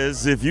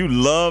is. If you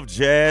love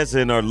jazz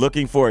and are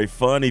looking for a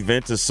fun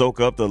event to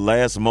soak up the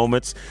last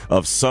moments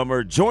of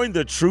summer, join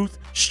the Truth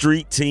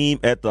Street team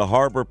at the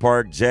Harbor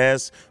Park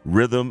Jazz,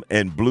 Rhythm,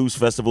 and Blues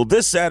Festival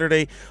this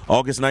Saturday,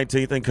 August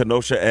 19th in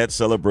Kenosha at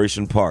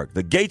Celebration Park.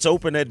 The gates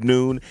open at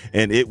noon,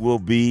 and it will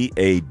be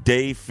a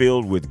day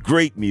filled with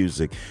great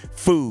music,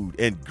 food,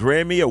 and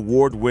Grammy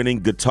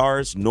Award-winning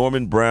guitarist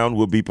Norman Brown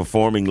will be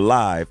performing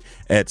live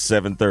at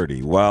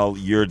 7:30. While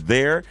you're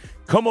there,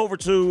 come over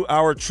to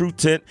our Truth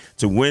Tent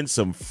to win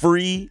some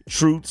free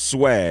Truth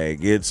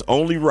swag. It's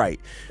only right.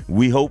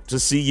 We hope to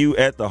see you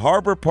at the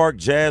Harbor Park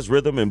Jazz,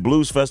 Rhythm, and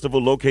Blues Festival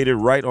located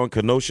right on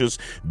Kenosha's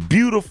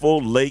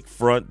beautiful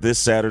lakefront this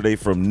Saturday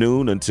from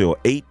noon until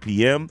 8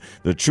 p.m.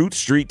 The Truth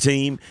Street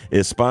team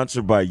is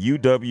sponsored by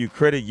UW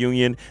Credit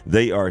Union.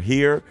 They are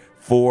here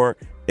for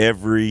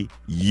every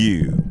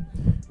you.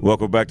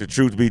 Welcome back to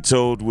Truth Be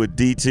Told with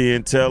DT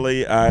and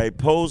Telly. I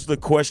posed the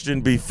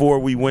question before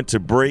we went to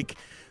break.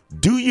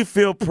 Do you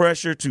feel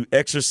pressure to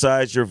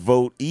exercise your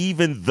vote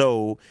even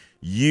though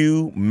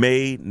you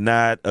may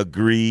not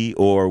agree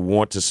or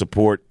want to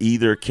support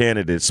either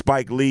candidate?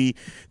 Spike Lee,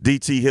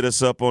 DT, hit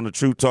us up on the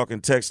Truth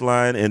Talking text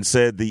line and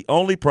said the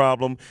only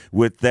problem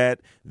with that,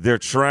 they're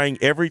trying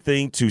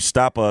everything to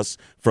stop us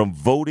from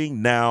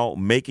voting now,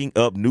 making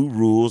up new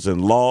rules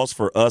and laws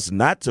for us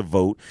not to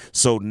vote.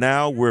 So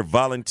now we're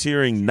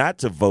volunteering not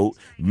to vote.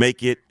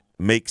 Make it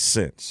make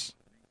sense.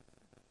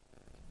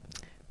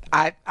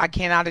 I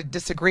cannot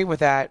disagree with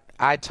that.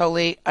 I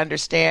totally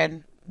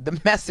understand the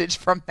message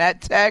from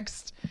that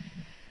text.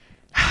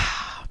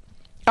 I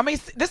mean,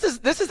 this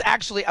is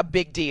actually a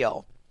big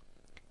deal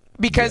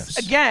because,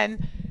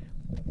 again,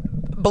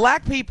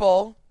 black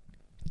people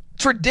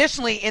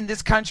traditionally in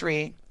this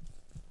country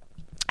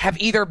have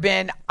either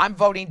been, I'm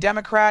voting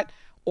Democrat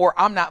or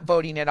I'm not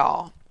voting at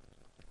all.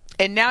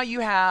 And now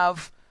you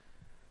have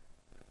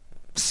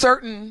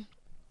certain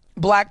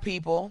black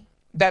people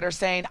that are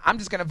saying, I'm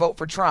just going to vote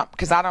for Trump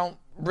because I don't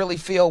really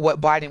feel what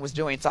Biden was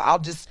doing. So I'll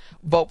just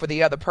vote for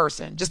the other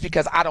person just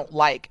because I don't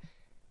like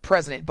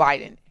President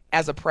Biden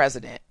as a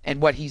president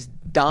and what he's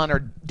done or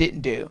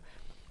didn't do.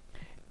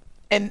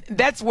 And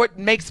that's what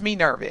makes me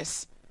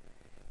nervous.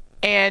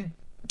 And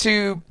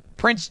to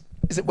Prince,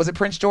 was it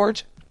Prince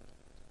George?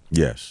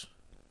 Yes.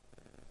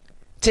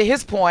 To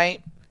his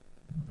point,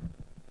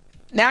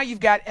 now you've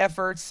got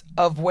efforts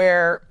of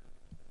where,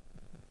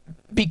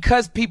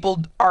 because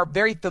people are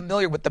very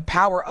familiar with the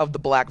power of the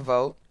black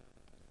vote,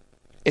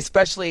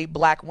 especially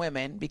black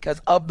women,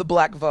 because of the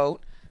black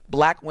vote,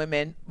 black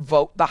women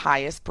vote the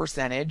highest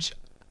percentage.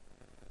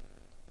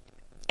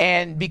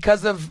 And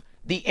because of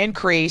the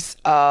increase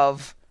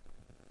of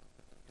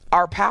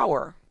our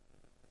power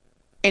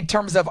in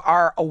terms of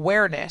our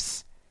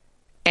awareness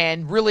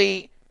and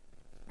really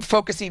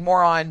focusing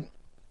more on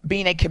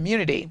being a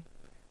community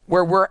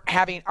where we're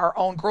having our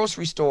own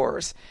grocery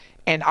stores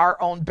and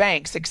our own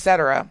banks,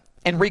 etc.,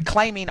 and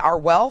reclaiming our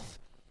wealth,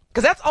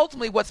 because that's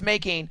ultimately what's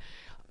making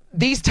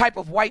these type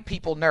of white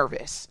people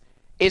nervous,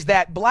 is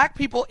that black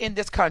people in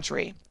this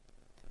country,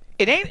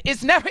 it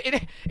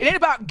ain't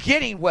about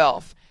getting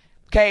wealth.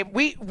 Okay,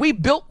 we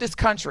built this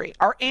country.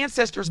 Our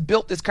ancestors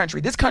built this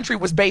country. This country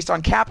was based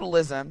on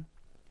capitalism.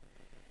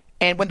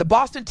 And when the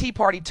Boston Tea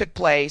Party took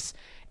place,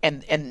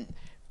 and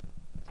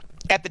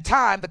at the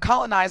time, the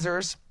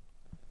colonizers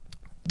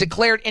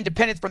declared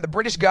independence from the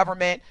British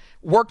government,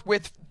 worked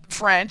with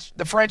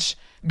the French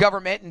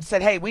government, and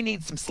said, hey, we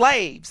need some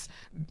slaves.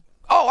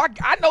 Oh,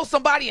 I know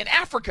somebody in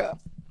Africa.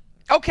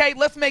 Okay,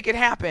 let's make it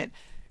happen.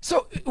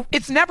 So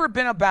it's never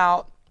been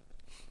about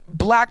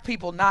black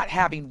people not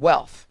having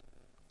wealth.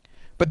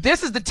 But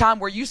this is the time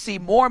where you see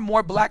more and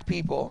more black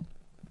people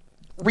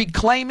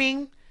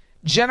reclaiming,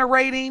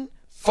 generating,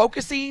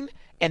 focusing,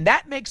 and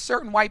that makes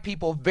certain white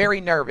people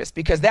very nervous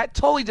because that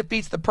totally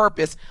defeats the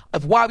purpose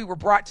of why we were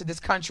brought to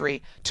this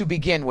country to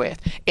begin with.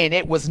 And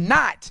it was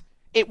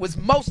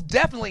most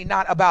definitely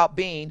not about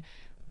being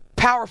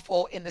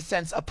powerful in the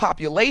sense of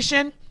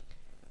population,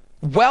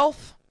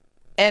 wealth,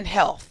 and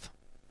health.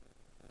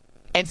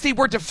 And see,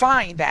 we're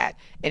defying that.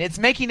 And it's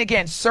making,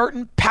 again,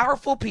 certain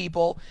powerful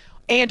people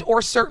and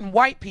or certain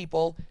white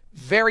people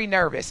very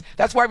nervous.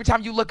 That's why every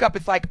time you look up,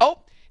 it's like, oh,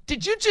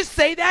 did you just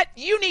say that?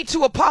 You need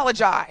to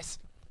apologize.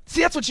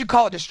 See, that's what you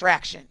call a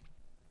distraction.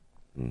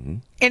 Mm-hmm.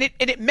 And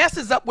it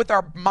messes up with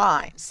our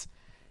minds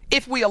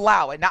if we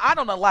allow it. Now, I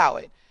don't allow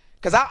it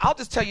because I'll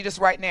just tell you this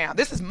right now.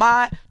 This is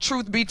my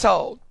truth be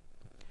told.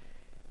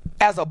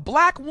 As a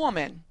black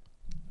woman,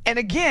 and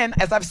again,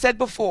 as I've said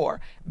before,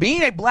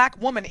 being a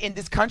black woman in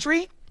this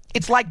country,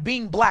 it's like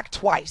being black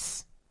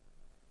twice.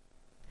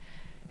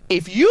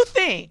 If you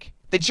think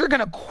that you're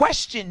going to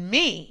question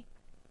me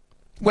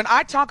when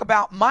I talk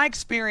about my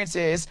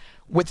experiences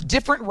with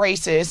different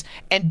races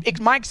and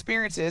my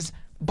experiences,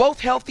 both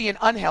healthy and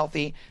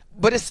unhealthy,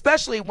 but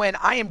especially when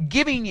I am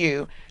giving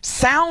you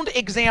sound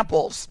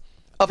examples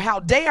of how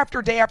day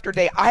after day after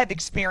day I have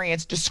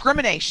experienced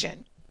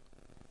discrimination,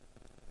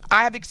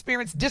 I have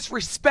experienced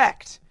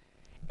disrespect,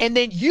 and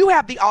then you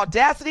have the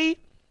audacity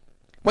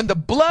when the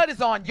blood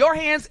is on your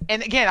hands,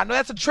 and again, I know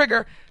that's a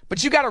trigger,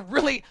 but you got to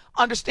really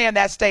understand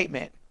that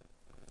statement.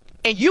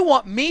 And you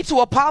want me to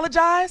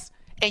apologize?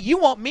 And you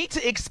want me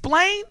to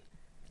explain?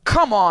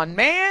 Come on,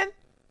 man.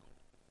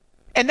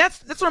 And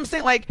that's what I'm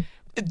saying. Like,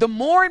 the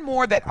more and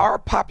more that our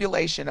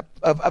population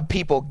of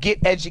people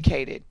get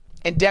educated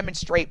and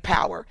demonstrate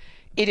power,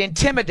 it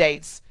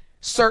intimidates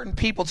certain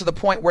people to the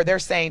point where they're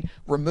saying,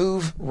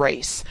 remove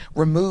race,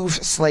 remove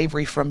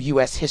slavery from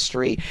U.S.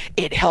 history.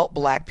 It helped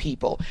black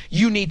people.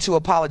 You need to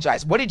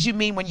apologize. What did you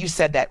mean when you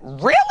said that?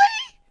 Really?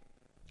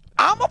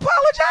 I'm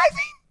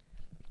apologizing?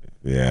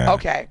 Yeah.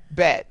 Okay,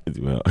 bet.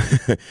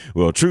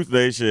 Well, Truth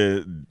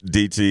Nation,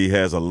 DT,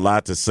 has a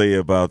lot to say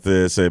about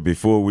this. And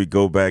before we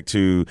go back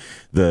to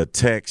the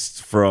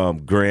text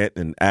from Grant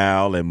and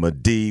Al and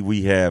Madi,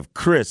 we have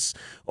Chris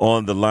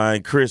on the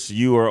line. Chris,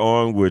 you are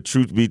on with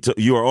Truth Be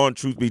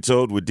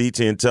Told with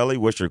DT and Telly.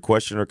 What's your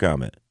question or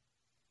comment?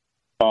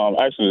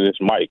 Actually, it's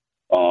Mike.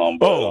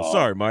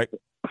 Sorry, Mike.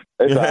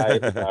 It's all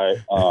right. It's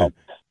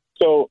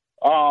all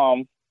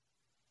right.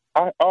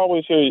 I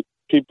always hear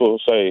people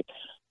say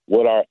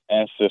what our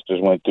ancestors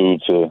went through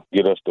to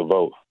get us to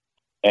vote.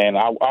 And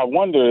I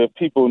wonder if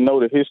people know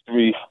the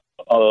history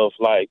of,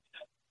 like,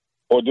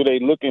 or do they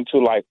look into,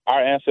 like,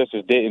 our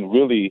ancestors didn't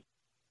really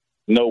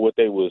know what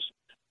they was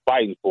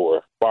fighting for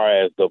as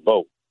far as the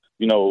vote.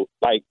 You know,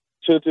 like,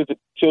 till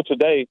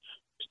today,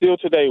 still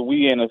today,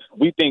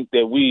 we think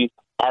that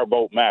our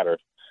vote matters.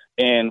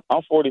 And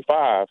I'm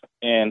 45,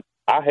 and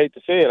I hate to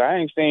say it, I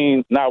ain't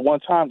seen not one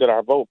time that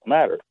our vote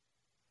mattered.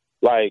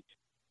 Like,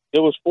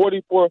 there was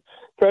 44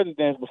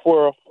 presidents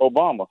before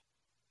Obama,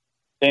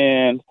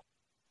 and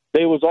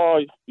they was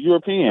all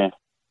European.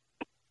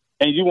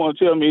 And you want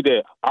to tell me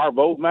that our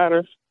vote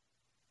matters?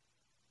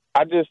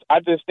 I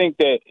just think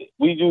that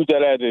we use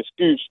that as an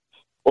excuse,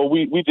 or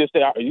we just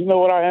say, you know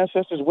what our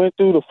ancestors went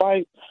through to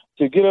fight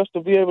to get us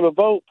to be able to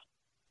vote?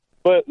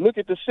 But look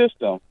at the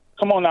system.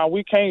 Come on now,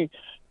 we can't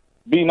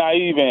be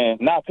naive and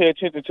not pay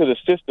attention to the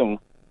system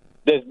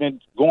that's been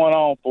going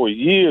on for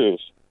years,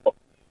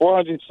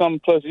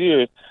 400-something plus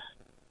years.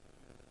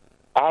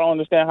 I don't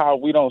understand how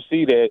we don't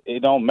see that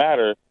it don't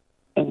matter.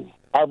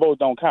 Our vote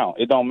don't count.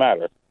 It don't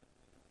matter.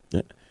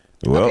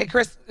 Well, okay,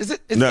 Chris, it's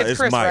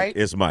Chris, Mike. right?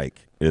 It's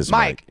Mike. It's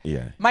Mike.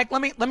 Yeah. Mike,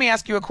 let me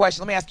ask you a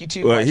question. Let me ask you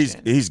two questions.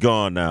 He's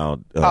gone now,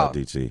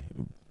 DT.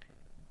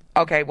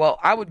 Okay, well,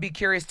 I would be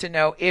curious to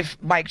know if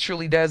Mike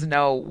truly does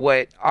know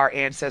what our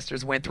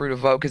ancestors went through to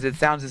vote, because it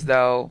sounds as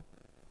though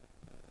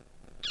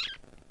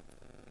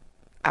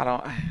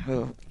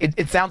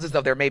it sounds as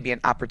though there may be an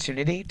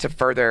opportunity to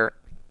further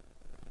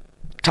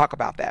talk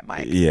about that,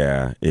 Mike.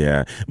 Yeah.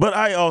 But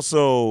I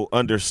also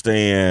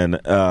understand,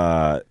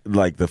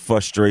 like, the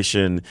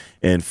frustration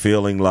and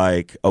feeling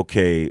like,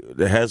 okay,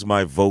 has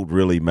my vote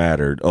really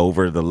mattered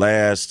over the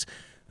last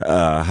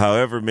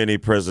however many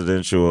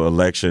presidential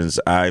elections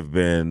I've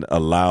been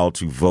allowed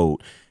to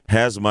vote?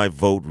 Has my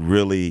vote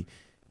really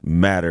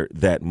mattered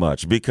that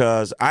much?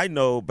 Because I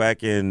know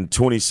back in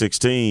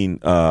 2016,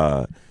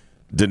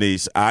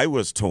 Denise, I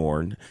was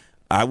torn.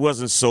 I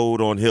wasn't sold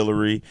on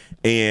Hillary,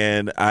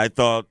 and I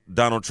thought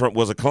Donald Trump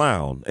was a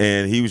clown,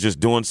 and he was just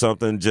doing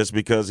something just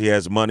because he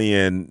has money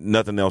and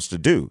nothing else to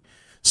do.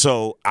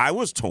 So I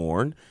was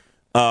torn.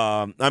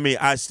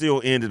 I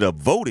still ended up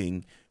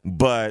voting,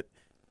 but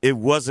it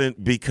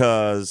wasn't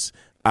because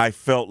I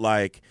felt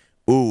like,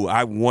 ooh,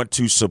 I want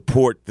to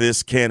support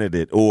this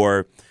candidate,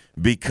 or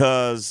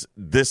because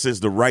this is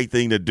the right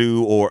thing to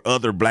do, or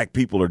other black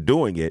people are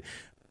doing it.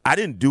 I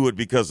didn't do it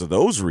because of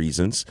those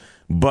reasons,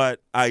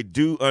 but I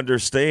do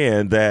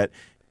understand that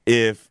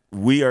if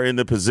we are in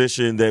the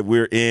position that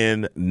we're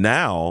in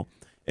now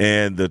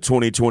and the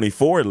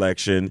 2024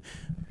 election,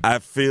 I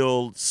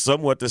feel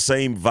somewhat the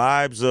same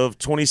vibes of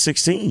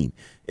 2016.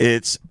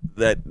 It's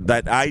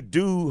that I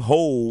do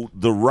hold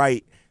the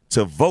right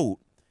to vote,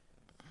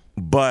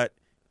 but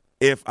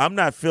if I'm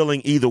not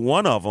feeling either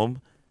one of them,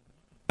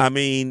 I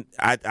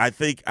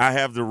think I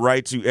have the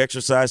right to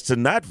exercise to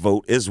not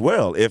vote as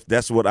well, if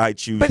that's what I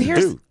choose to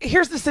do. But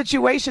here's the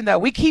situation, though.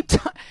 We keep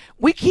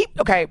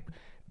okay,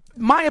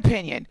 my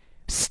opinion,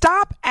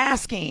 stop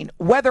asking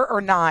whether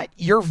or not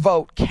your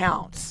vote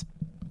counts.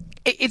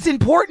 It's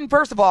important,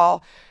 first of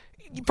all,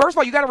 you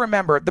got to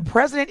remember, the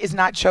president is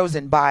not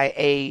chosen by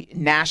a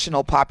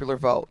national popular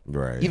vote.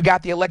 Right. You've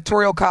got the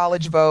electoral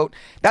college vote.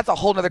 That's a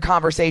whole other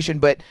conversation.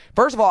 But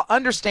first of all,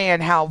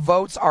 understand how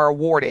votes are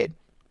awarded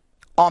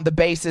on the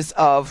basis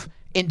of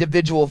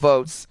individual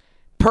votes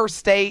per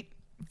state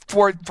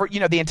for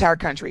the entire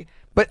country.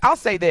 But I'll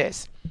say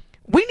this.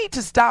 We need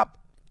to stop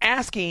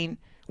asking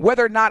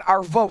whether or not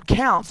our vote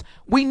counts.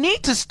 We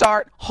need to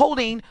start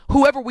holding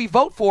whoever we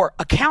vote for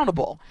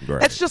accountable. Right.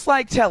 That's just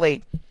like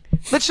Telly.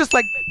 Let's just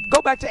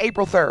go back to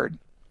April 3rd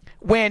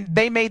when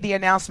they made the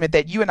announcement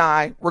that you and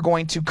I were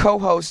going to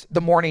co-host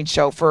the morning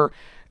show for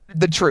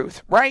The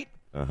Truth, right?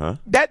 Uh-huh.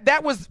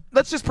 That was,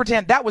 let's just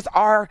pretend that was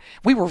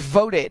we were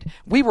voted.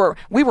 We were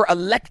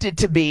elected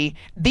to be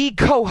the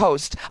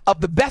co-host of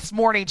the best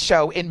morning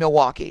show in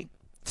Milwaukee.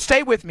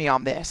 Stay with me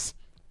on this.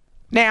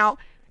 Now,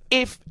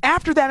 if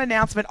after that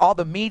announcement, all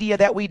the media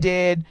that we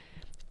did,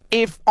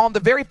 if on the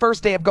very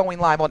first day of going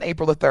live on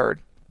April the 3rd,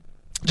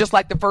 just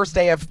like the first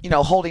day of,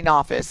 holding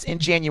office in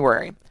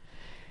January,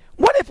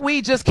 what if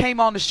we just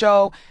came on the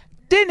show,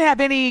 didn't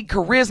have any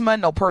charisma,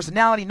 no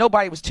personality,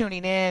 nobody was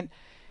tuning in?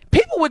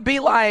 People would be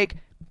like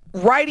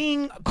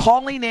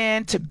calling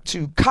in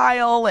to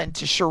Kyle and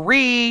to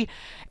Cherie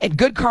and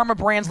Good Karma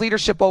Brands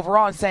leadership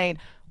overall and saying,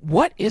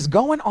 what is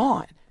going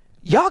on?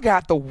 Y'all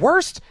got the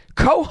worst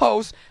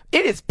co-hosts.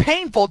 It is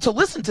painful to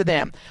listen to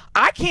them.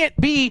 I can't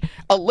be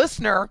a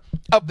listener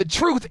of The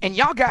Truth, and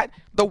y'all got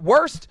the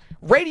worst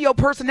radio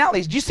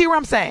personalities. Do you see what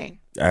I'm saying?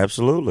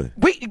 Absolutely.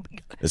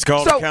 It's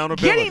called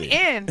accountability. Getting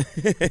in,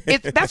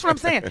 that's what I'm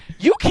saying.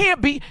 You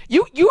can't be,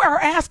 you are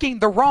asking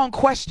the wrong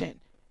question.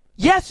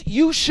 Yes,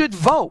 you should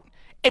vote.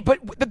 But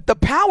the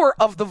power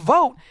of the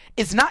vote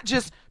is not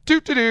just,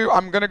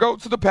 I'm going to go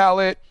to the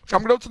ballot,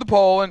 I'm going to go to the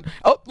poll, and,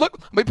 oh, look,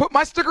 let me put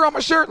my sticker on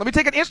my shirt, let me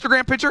take an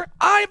Instagram picture,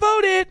 I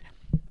voted.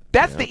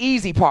 That's the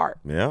easy part.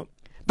 Yeah.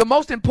 The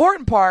most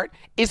important part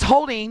is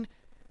holding,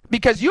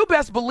 because you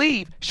best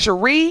believe,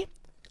 Cherie,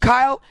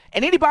 Kyle,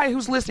 and anybody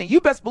who's listening, you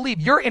best believe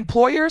your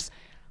employers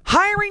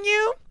hiring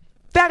you,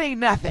 that ain't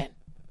nothing.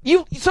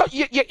 You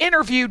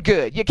interviewed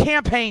good. You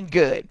campaigned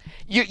good.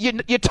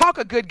 You talk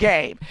a good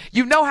game.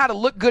 You know how to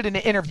look good in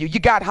the interview.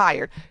 You got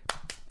hired.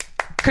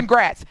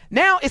 Congrats.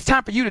 Now it's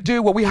time for you to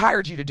do what we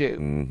hired you to do.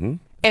 Mm-hmm.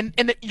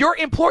 And your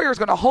employer is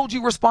going to hold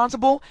you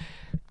responsible.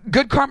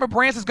 Good Karma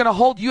Brands is going to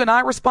hold you and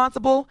I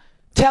responsible,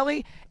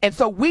 Telly. And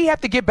so we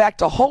have to get back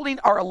to holding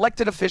our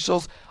elected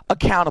officials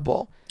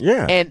accountable.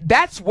 Yeah. And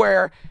that's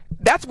where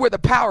the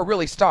power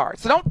really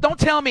starts. So don't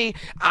tell me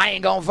I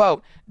ain't going to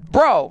vote.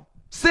 Bro,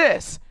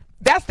 sis,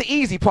 that's the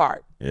easy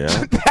part.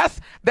 Yeah.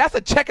 That's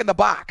a check in the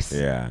box.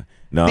 Yeah.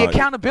 No, the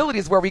accountability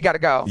is where we got to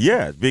go.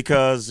 Yeah,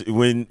 because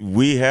when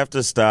we have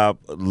to stop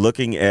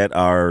looking at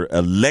our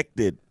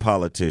elected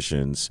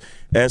politicians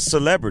as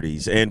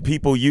celebrities and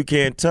people you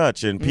can't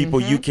touch and people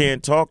you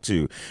can't talk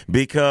to,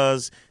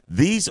 because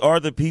these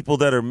are the people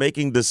that are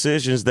making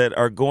decisions that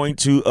are going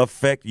to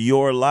affect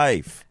your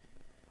life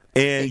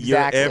and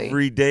your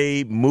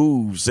everyday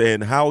moves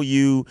and how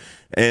you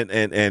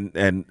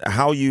and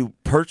how you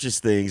purchase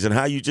things and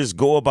how you just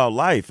go about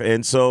life.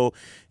 And so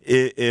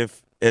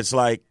if it's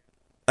like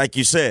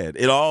you said,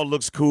 it all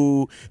looks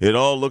cool. It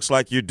all looks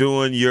like you're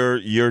doing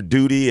your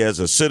duty as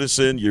a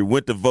citizen. You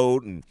went to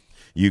vote and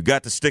you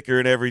got the sticker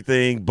and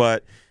everything.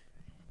 But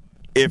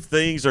if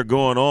things are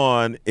going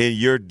on in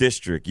your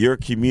district, your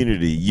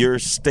community, your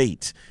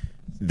state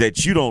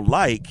that you don't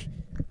like,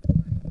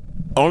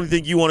 only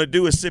thing you want to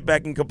do is sit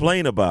back and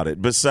complain about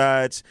it.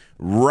 Besides,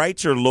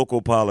 write your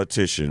local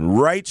politician,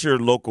 write your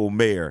local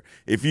mayor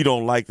if you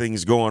don't like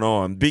things going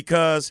on,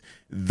 because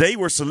they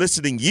were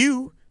soliciting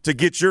you to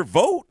get your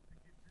vote.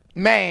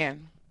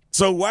 Man.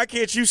 So why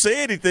can't you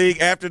say anything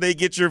after they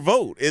get your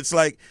vote? It's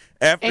like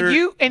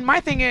after and my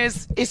thing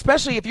is,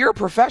 especially if you're a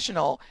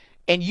professional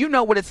and you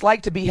know what it's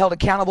like to be held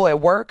accountable at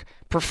work,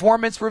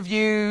 performance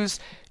reviews,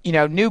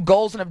 new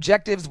goals and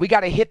objectives, we got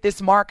to hit this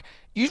mark.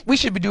 We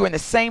should be doing the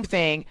same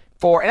thing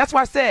and that's why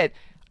I said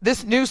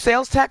this new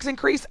sales tax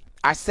increase,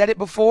 I said it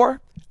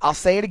before, I'll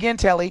say it again,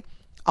 Telly.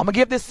 I'm going to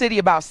give this city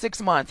about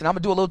 6 months and I'm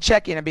going to do a little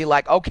check-in and be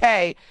like,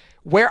 okay,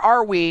 where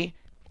are we?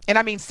 And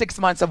I mean 6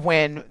 months of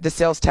when the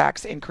sales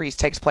tax increase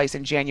takes place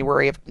in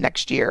January of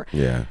next year.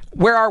 Yeah.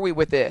 Where are we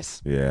with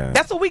this? Yeah.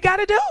 That's what we got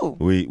to do.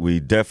 We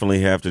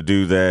definitely have to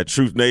do that.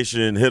 Truth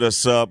Nation, hit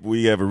us up.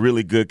 We have a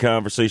really good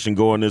conversation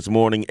going this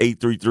morning.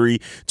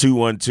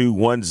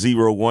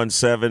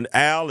 833-212-1017.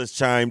 Al has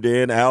chimed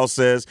in. Al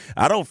says,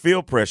 I don't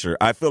feel pressure.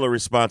 I feel a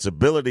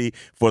responsibility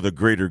for the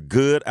greater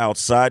good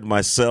outside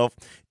myself.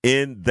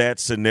 In that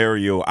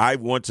scenario, I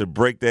want to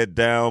break that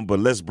down, but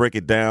let's break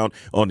it down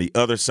on the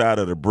other side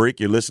of the break.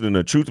 You're listening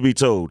to Truth Be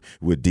Told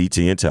with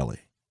DT and Telly.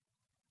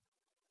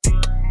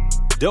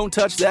 Don't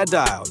touch that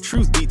dial.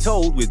 Truth Be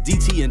Told with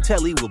DT and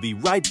Telly will be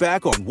right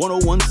back on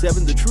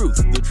 1017 The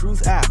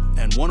Truth app,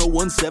 and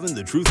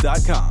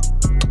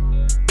 1017thetruth.com.